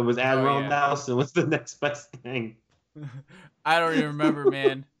 so it was Admiral yeah. Nelson was the next best thing. I don't even remember,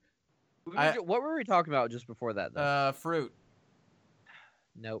 man. What were we talking about just before that, though? Fruit,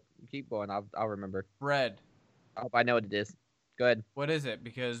 Nope. Keep going. I'll remember. bread. I hope I know what it is. Go ahead. What is it?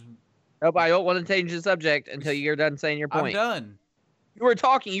 Because Nope, I don't want to change the subject until you're done saying your point. I'm done. You were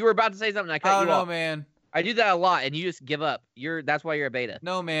talking. You were about to say something. I cut you off. Man. I do that a lot, and you just give up. That's why you're a beta.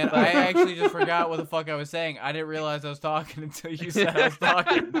 No, man. I actually just forgot what the fuck I was saying. I didn't realize I was talking until you said I was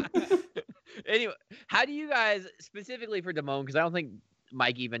talking. Anyway, how do you guys, specifically for Damone, because I don't think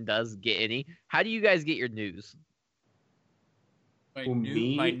Mike even does get any, how do you guys get your news? My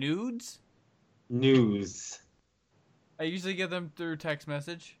Me? nudes? News. I usually get them through text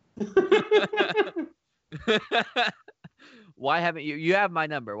message. Why haven't you have my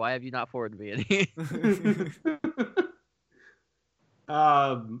number? Why have you not forwarded me any?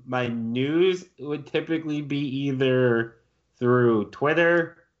 My news would typically be either through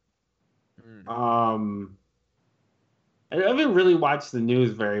Twitter. I haven't really watched the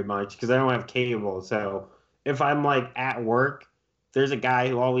news very much because I don't have cable. So if I'm like at work, there's a guy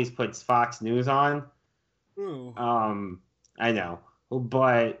who always puts Fox News on. Ooh. I know,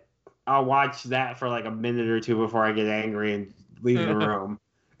 but I'll watch that for like a minute or two before I get angry and leave the room.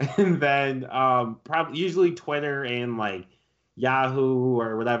 And then probably usually Twitter and like Yahoo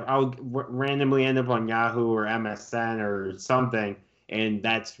or whatever. I'll randomly end up on Yahoo or MSN or something, and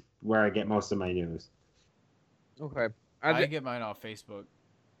that's where I get most of my news. Okay. I get mine off Facebook.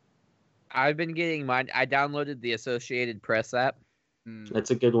 I've been getting mine. I downloaded the Associated Press app. That's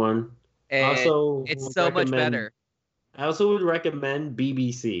a good one. And Also, it's so much better. I also would recommend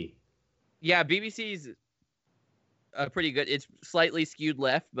BBC. Yeah, BBC's pretty good. It's slightly skewed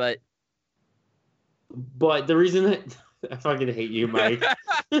left, but the reason that I fucking hate you, Mike.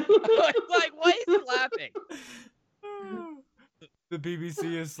 like, why is he laughing? The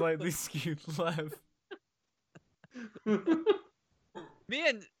BBC is slightly skewed left.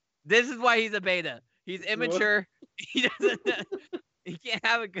 Man, this is why he's a beta. He's immature. He doesn't. He can't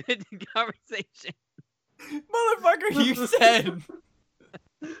have a good conversation. Motherfucker, you said.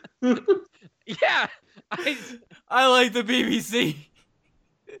 Yeah, I like the BBC.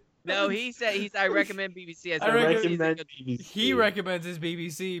 No, he said I recommend BBC. I recommend BBC. He recommends his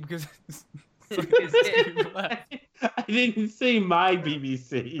BBC because I didn't say my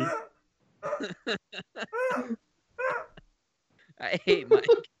BBC. I hate Mike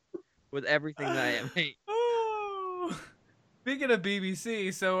with everything that I am. Hate. Oh. Speaking of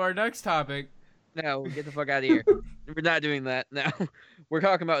BBC, so our next topic. No, get the fuck out of here. We're not doing that. No, we're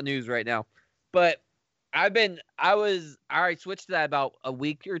talking about news right now. But I switched to that about a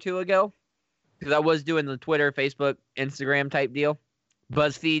week or two ago because I was doing the Twitter, Facebook, Instagram type deal.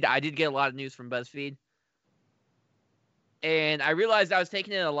 BuzzFeed. I did get a lot of news from BuzzFeed. And I realized I was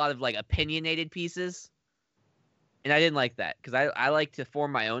taking in a lot of like opinionated pieces. And I didn't like that because I like to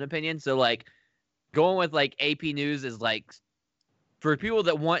form my own opinion. So like going with like AP News is like for people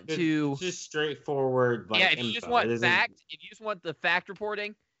that want to it's just straightforward. Like, if you just want fact, if you just want the fact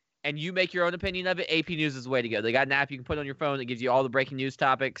reporting, and you make your own opinion of it, AP News is the way to go. They got an app you can put on your phone that gives you all the breaking news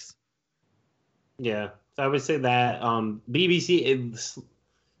topics. Yeah, so I would say that BBC it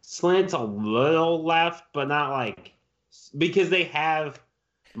slants a little left, but not like because they have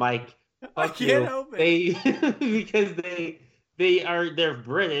like I can't help it. Because they're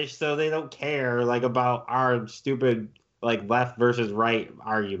British, so they don't care like about our stupid like left versus right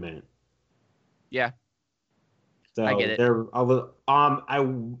argument. Yeah. So I get it. They're a little, I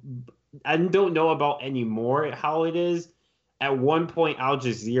don't know about anymore how it is. At one point, Al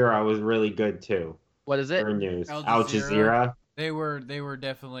Jazeera was really good too. What is it? For news. Al Al Jazeera. They were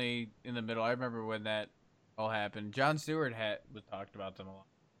definitely in the middle. I remember when that all happened. Jon Stewart was talked about them a lot.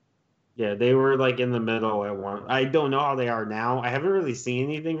 Yeah, they were like in the middle at one. I don't know how they are now. I haven't really seen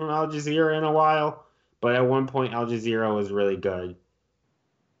anything from Al Jazeera in a while, but at one point, Al Jazeera was really good.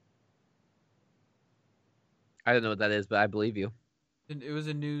 I don't know what that is, but I believe you. It was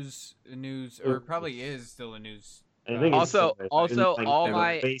a news, or it probably is still a news. I think Also, like, all they were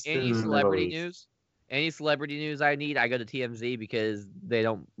my based in any the celebrity Middle East. news I need, I go to TMZ because they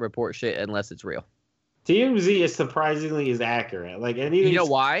don't report shit unless it's real. TMZ is surprisingly accurate. Like anything You know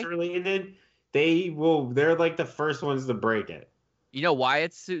why? related, they're like the first ones to break it. You know why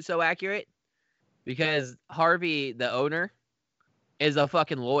it's so accurate? Because Harvey, the owner, is a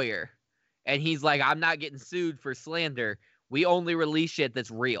fucking lawyer. And he's like, I'm not getting sued for slander. We only release shit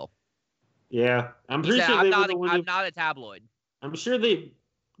that's real. Yeah. I'm He pretty said, sure I'm not a tabloid. I'm sure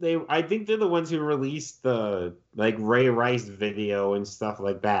I think they're the ones who released the like Ray Rice video and stuff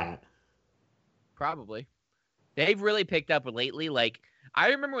like that. Probably. They've really picked up lately. Like, I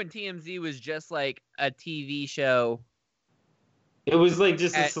remember when TMZ was just like a TV show. It was like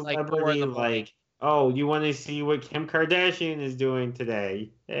just a At, like, 4 in celebrity, the morning. like, oh, you want to see what Kim Kardashian is doing today?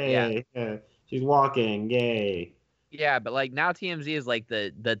 Hey, yeah, she's walking, yay. Yeah, but like now TMZ is like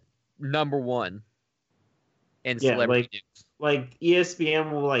the number one in Yeah, celebrity news. Like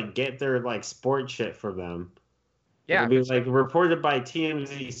ESPN will like get their like sports shit from them. Yeah, It'll be like reported by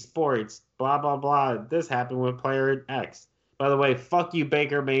TMZ Sports, blah blah blah. This happened with player X. By the way, fuck you,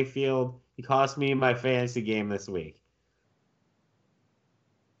 Baker Mayfield. He cost me my fantasy game this week.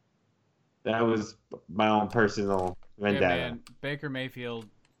 That was my own personal vendetta. Yeah, man, Baker Mayfield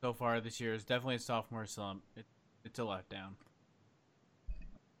so far this year is definitely a sophomore slump. It's a letdown.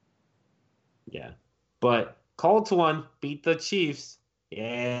 Yeah, but Colts won, beat the Chiefs.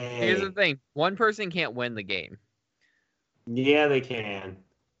 Yay! Here's the thing: one person can't win the game. Yeah, they can.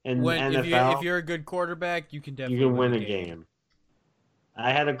 And NFL, if you're a good quarterback, you can definitely you can win a game.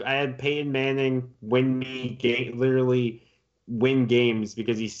 I had Peyton Manning literally win games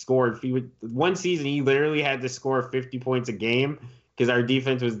because he scored. One season he literally had to score 50 points a game because our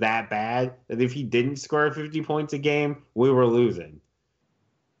defense was that bad that if he didn't score 50 points a game, we were losing.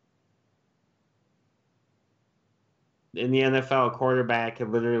 In the NFL, a quarterback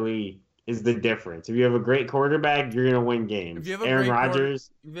literally is the difference. If you have a great quarterback, you're gonna win games. If you have Aaron Rodgers.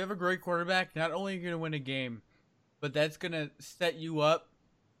 If you have a great quarterback, not only are you gonna win a game, but that's gonna set you up,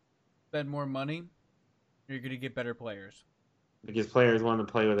 spend more money. You're gonna get better players. Because players want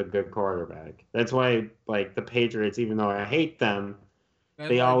to play with a good quarterback. That's why, like the Patriots, even though I hate them,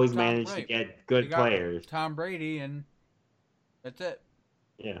 they always manage to get good players. Tom Brady, and that's it.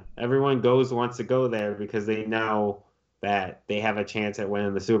 Yeah, everyone wants to go there because they know that they have a chance at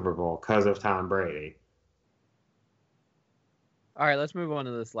winning the Super Bowl because of Tom Brady. All right, let's move on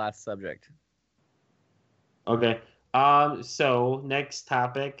to this last subject. Okay. So next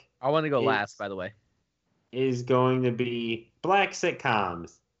topic. I want to go last, by the way. Is going to be black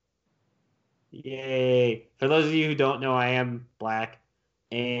sitcoms. Yay! For those of you who don't know, I am black,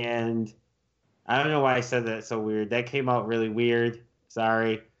 and I don't know why I said that so weird. That came out really weird.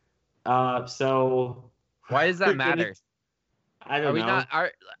 Sorry. So why does that matter? I Are don't we know.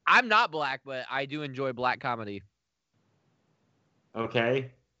 not? I'm not black, but I do enjoy black comedy.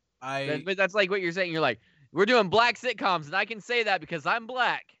 Okay. But that's like what you're saying. You're like, we're doing black sitcoms, and I can say that because I'm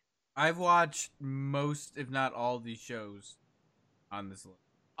black. I've watched most, if not all, of these shows on this list.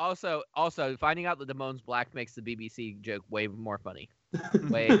 Also, finding out that Damone's black makes the BBC joke way more funny.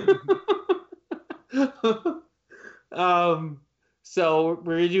 Way. So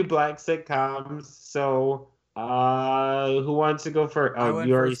we're gonna do black sitcoms. So, who wants to go first? I Oh, went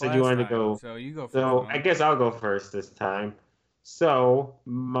you already first said you last wanted to time, go. so you go first. So Mo. I guess I'll go first this time. So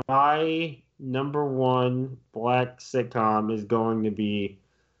my number one black sitcom is going to be.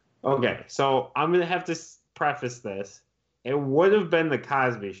 Okay, so I'm gonna have to preface this. It would have been the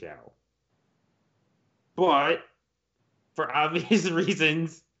Cosby Show, but for obvious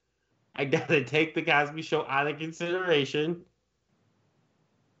reasons, I gotta take the Cosby Show out of consideration.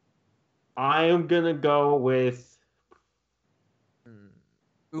 I am gonna go with.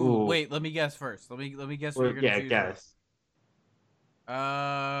 Ooh, wait. Let me guess first. Let me guess what you're gonna choose. Guess.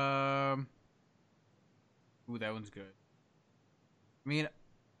 Ooh, that one's good. I mean,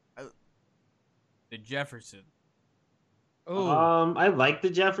 the Jeffersons. Ooh. I like the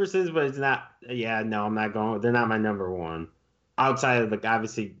Jeffersons, but it's not. Yeah, no, I'm not going. They're not my number one. Outside of the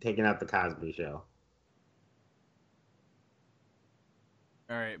obviously taking out the Cosby Show.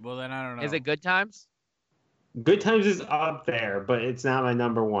 All right. Well, then I don't know. Is it Good Times? Good Times is up there, but it's not my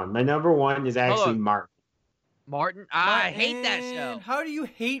number one. My number one is actually Martin. Martin? I hate that show. How do you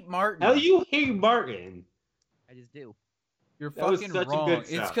hate Martin? How do you hate Martin? I just do. You're That was fucking such a wrong. good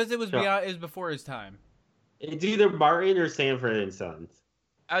It's show. because it was beyond. It was before his time. It's either Martin or Sanford and Sons.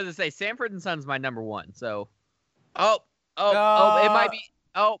 I was gonna say Sanford and Son's my number one. So, it might be.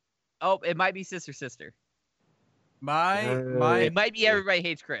 It might be Sister Sister. It might be Everybody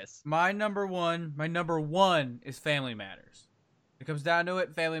Hates Chris. My number one is Family Matters. It comes down to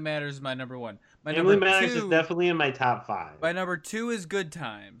it. Family Matters is my number one. My Family number Matters two, is definitely in my top 5. My number 2 is Good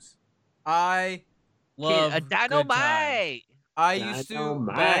Times. I love Good Times. Dynamite. I used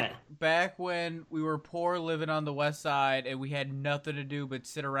to back when we were poor, living on the West Side, and we had nothing to do but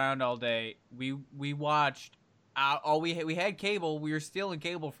sit around all day. We watched. We had cable. We were stealing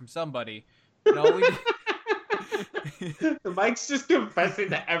cable from somebody. And all we did, Mike's just confessing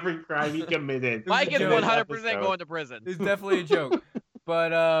to every crime he committed. Mike is 100% going to prison. It's definitely a joke.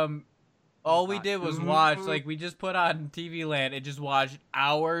 But all we did was watch. Like, we just put on TV Land and just watched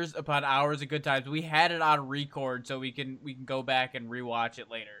hours upon hours of Good Times. We had it on record so we can go back and rewatch it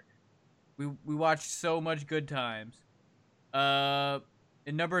later. We watched so much Good Times. And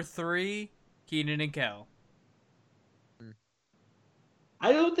number 3, Kenan and Kel.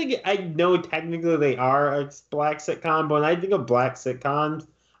 I don't think I know technically they are a black sitcom, but when I think of black sitcoms,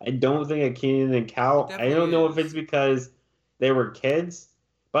 I don't think of Kenan and Kel. I don't know if it's because they were kids.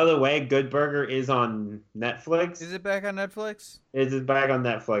 By the way, Good Burger is on Netflix. Is it back on Netflix? It is back on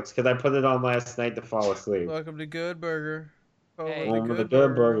Netflix because I put it on last night to fall asleep. Welcome to Good Burger. Home of the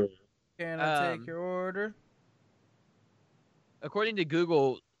Good Burger. Can I take your order? According to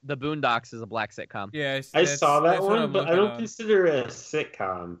Google, The Boondocks is a black sitcom. Yeah, I saw that one, but I don't consider it a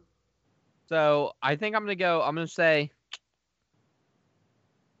sitcom. So I think I'm gonna say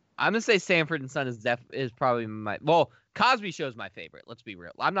Sanford and Son is probably my Cosby Show's my favorite. Let's be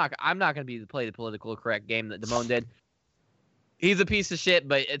real. I'm not gonna play the political correct game that Damone did. He's a piece of shit,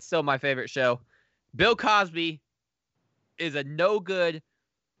 but it's still my favorite show. Bill Cosby is a no good,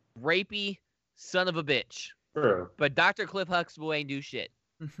 rapey son of a bitch. True. But Dr. Cliff Huxtable ain't do shit.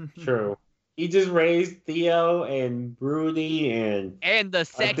 True. He just raised Theo and Rudy and the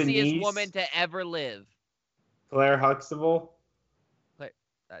sexiest Denise, woman to ever live. Claire Huxtable.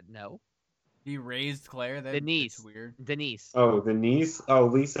 No. He raised Claire. Denise. That's weird. Denise. Oh, Denise. Oh,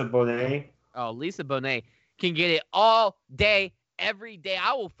 Lisa Bonet. Oh, Lisa Bonet can get it all day, every day.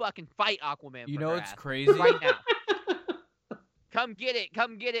 I will fucking fight Aquaman. You for know her what's ass crazy? right now. Come get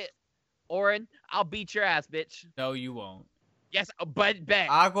it, Oren. I'll beat your ass, bitch. No, you won't. Yes, but bet.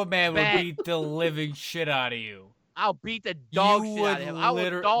 Aquaman will beat the living shit out of you. I'll beat the dog shit out of him. I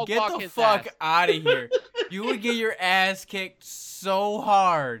will dog get walk the his fuck ass. out of here. You would get your ass kicked so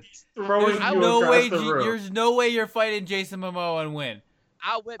hard. There's no way you're fighting Jason Momoa and win.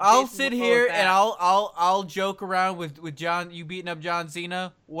 I'll sit here and I'll joke around with John. You beating up John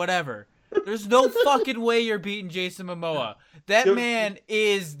Cena, whatever. There's no fucking way you're beating Jason Momoa. That man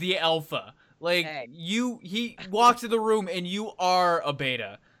is the alpha. Like he walks in the room and you are a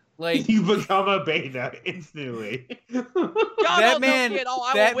beta. Like you become a beta instantly. that man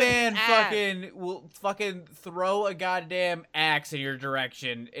will fucking throw a goddamn axe in your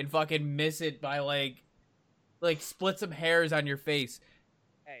direction and fucking miss it by like like split some hairs on your face.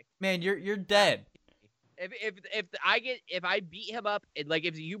 Hey. Man, you're dead. If I beat him up, and like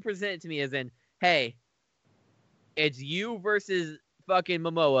if you present it to me as in, hey, it's you versus fucking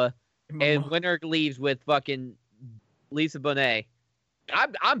Momoa, and winner leaves with fucking Lisa Bonet,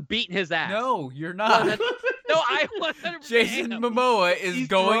 I'm beating his ass. No, you're not. No, I 100% Jason am. Momoa is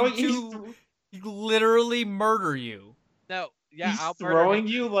going to literally murder you. No, yeah, he's I'll throwing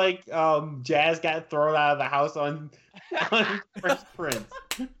you like Jazz got thrown out of the house on Fresh Prince.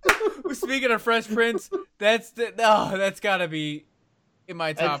 Speaking of Fresh Prince, that's gotta be in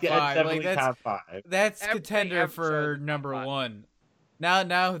my top five. Definitely Like top 5. that's Everything contender ever for showed number top 5. 1.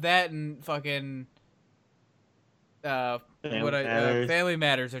 Now that and fucking Family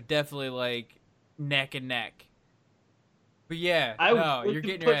Matters are definitely like neck and neck. But yeah, you're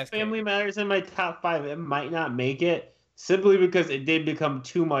getting your ass kicked. Family Matters in my top 5. It might not make it simply because it did become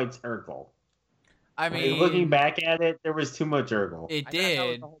too much Urkel. I mean, looking back at it, there was too much Urkel. It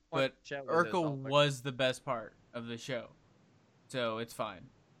did, but Urkel was the best part of the show, so it's fine.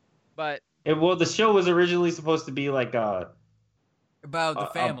 But the show was originally supposed to be like about the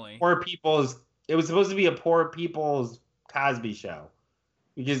family. It was supposed to be a poor people's Cosby show,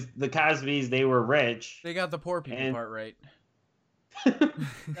 because the Cosbys, they were rich. They got the poor people part right.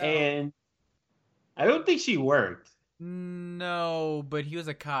 And I don't think she worked. No, but he was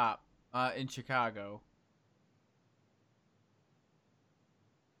a cop in Chicago.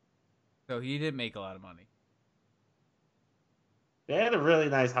 So he didn't make a lot of money. They had a really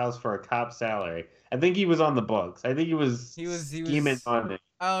nice house for a cop salary. I think he was on the books. I think he was scheming on it.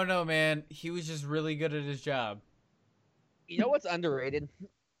 I don't know, man. He was just really good at his job. You know what's underrated?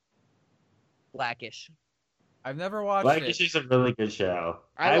 Blackish. I've never watched Blackish is a really good show.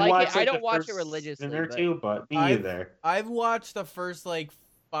 I like it. I don't watch it religiously. But me either. I've watched the first like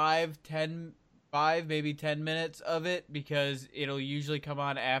 5, maybe 10 minutes of it, because it'll usually come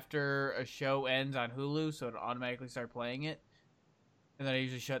on after a show ends on Hulu, so it'll automatically start playing it. And then I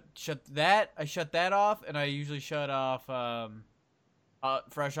usually shut that off, and I usually shut off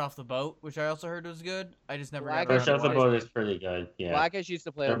Fresh Off the Boat, which I also heard was good. I just never got Fresh Off the Boat is pretty good. Yeah. Blackish used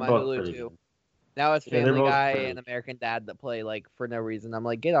to play on my Hulu too. Good. Now it's Family Guy and American Dad that play like for no reason. I'm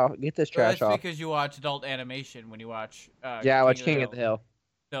like, get this trash off. That's because you watch adult animation when you watch. I watch King of the Hill.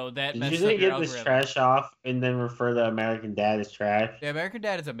 So that you usually get this trash off and then refer to American Dad as trash. Yeah, American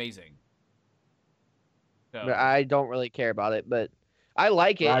Dad is amazing. So. But I don't really care about it, but I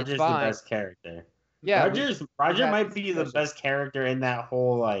like it. Roger's it's fine. the best character. Yeah, Roger might be the best character in that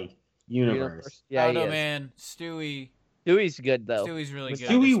whole like universe. Yeah, I don't know, man. Stewie's good though. Stewie's really good.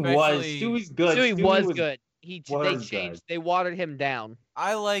 Stewie's good. Stewie was good. They changed. Good. They watered him down.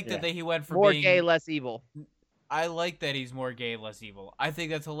 I like that he went from more being gay, less evil. I like that he's more gay, less evil. I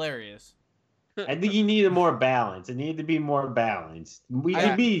think that's hilarious. I think you need more balance. It needed to be more balanced. We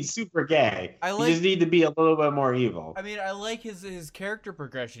could be super gay. You just need to be a little bit more evil. I mean, I like his character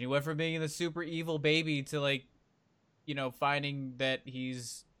progression. He went from being the super evil baby to like, finding that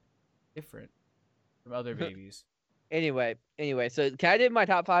he's different from other babies. Anyway, so can I do my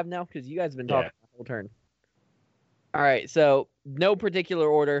top 5 now? Because you guys have been talking the whole turn. All right, so no particular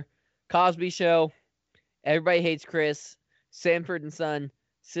order. Cosby Show, Everybody Hates Chris, Sanford and Son,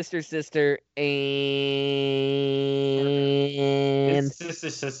 Sister, and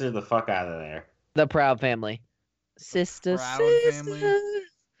Sister the fuck out of there. The Proud Family. Sister,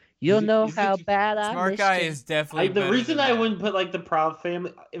 you'll know how bad I am. Smart Guy is definitely the reason I wouldn't put like the Proud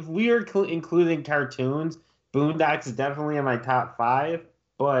Family, if we are including cartoons, Boondocks is definitely in my top 5,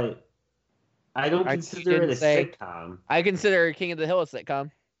 but I don't consider it a sitcom. I consider King of the Hill a sitcom.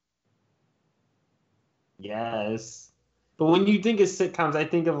 Yes. But when you think of sitcoms, I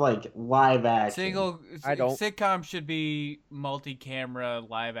think of like live action. I don't. Sitcom should be multi-camera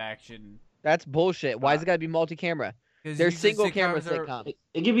live action. That's bullshit. Why is it got to be multi-camera? There's single camera sitcoms.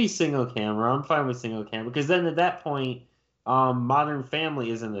 It could be single camera. I'm fine with single camera because then at that point, Modern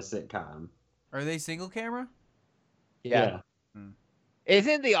Family isn't a sitcom. Are they single camera? Yeah.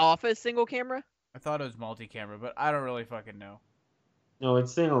 Isn't The Office single camera? I thought it was multi-camera, but I don't really fucking know. No,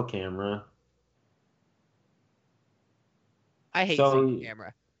 it's single camera. I hate single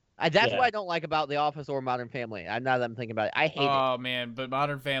camera. That's what I don't like about The Office or Modern Family. Now that I'm thinking about it, I hate it. Oh man, but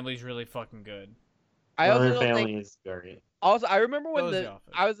Modern Family is really fucking good. Modern Family is great. Also, I remember when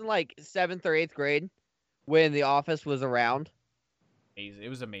I was in like 7th or 8th grade when The Office was around. It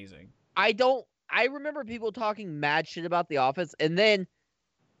was amazing. I remember people talking mad shit about The Office, and then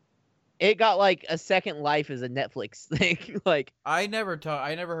it got like a second life as a Netflix thing. Like I never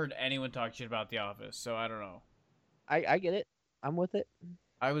heard anyone talk shit about The Office, so I don't know. I get it. I'm with it.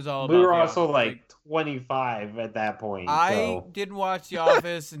 I was all We about were The also Office. like 25 at that point. I So. didn't watch The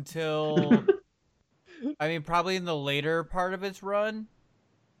Office until, I mean, probably in the later part of its run,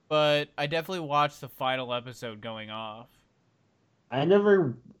 but I definitely watched the final episode going off. I've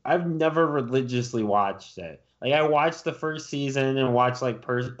never religiously watched it. Like I watched the first season and watched like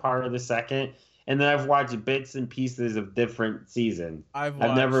part of the second, and then I've watched bits and pieces of different seasons. I've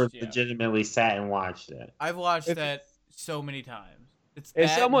never legitimately sat and watched it. I've watched that so many times. It's If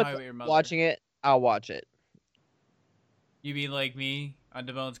that someone's and How I Met Your Mother. watching it, I'll watch it. You mean like me on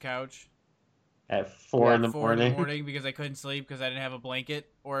Damone's couch? At 4 in the 4 in the morning. morning because I couldn't sleep because I didn't have a blanket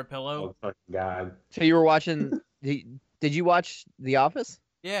or a pillow. Oh fucking god! So you were watching? Did you watch The Office?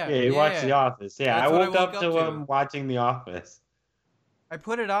 Yeah. Yeah, you watched The Office. Yeah, That's I what I woke up woke to up him watching The Office. I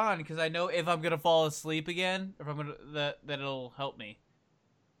put it on because I know if I'm gonna fall asleep again, if I'm gonna that it'll help me,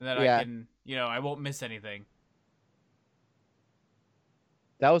 and that I can, I won't miss anything.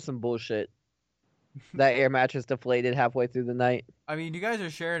 That was some bullshit. That air mattress deflated halfway through the night. I mean, you guys are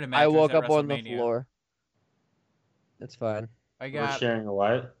sharing a mattress. I woke at up on the WrestleMania. floor. That's fine. We're sharing a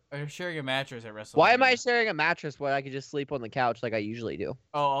what? I'm sharing a mattress at WrestleMania. Why am I sharing a mattress when I could just sleep on the couch like I usually do?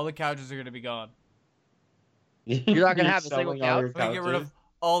 Oh, all the couches are gonna be gone. You're not gonna have a single couch? I'm gonna get rid of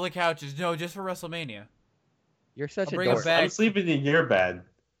all the couches. No, just for WrestleMania. You're such I'll a bring dork. back- I'm sleeping in your bed.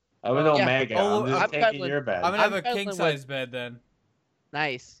 I'm an Omega. Oh, I'm just I'm taking cuddling. your bed. I'm gonna have a cuddling king size bed then.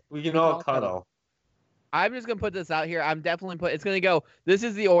 Nice. We can all cuddle. I'm just gonna put this out here. It's gonna go. This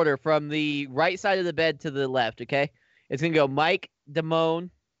is the order from the right side of the bed to the left. Okay. It's gonna go Mike, Damone.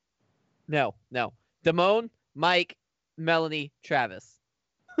 No. Damone, Mike, Melanie, Travis.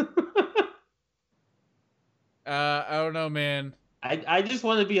 I don't know, man. I just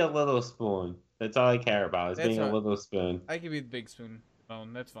want to be a little spoon. That's all I care about. Is being a little spoon. I could be the big spoon.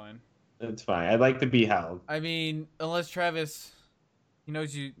 That's fine. That's fine. I'd like to be held. I mean, unless Travis, he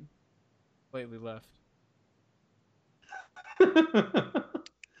knows you lately left.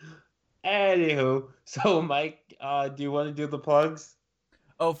 Anywho, so Mike, do you want to do the plugs?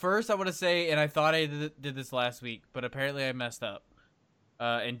 Oh, first I want to say, and I thought I did this last week, but apparently I messed up,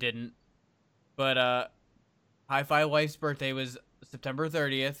 and didn't. But HiFi wife's birthday was September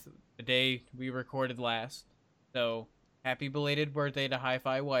 30th, the day we recorded last. So happy belated birthday to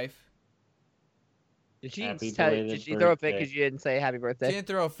HiFi wife. Did she throw a fit because you didn't say happy birthday? She didn't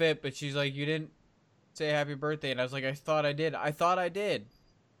throw a fit, but she's like, you didn't say happy birthday, and I was like, I thought I did,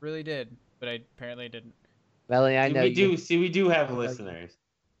 really did, but I apparently didn't. Melanie, I know you. We do have listeners.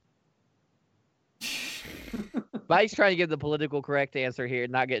 Mike's trying to give the political correct answer here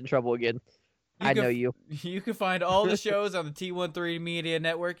and not get in trouble again. I know you. You can find all the shows on the T1three Media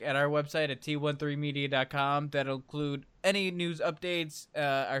Network at our website at T1threemedia.com. That'll include any news updates,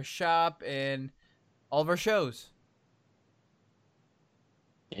 our shop, and all of our shows.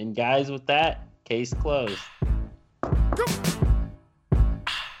 And guys, with that, case closed. Go.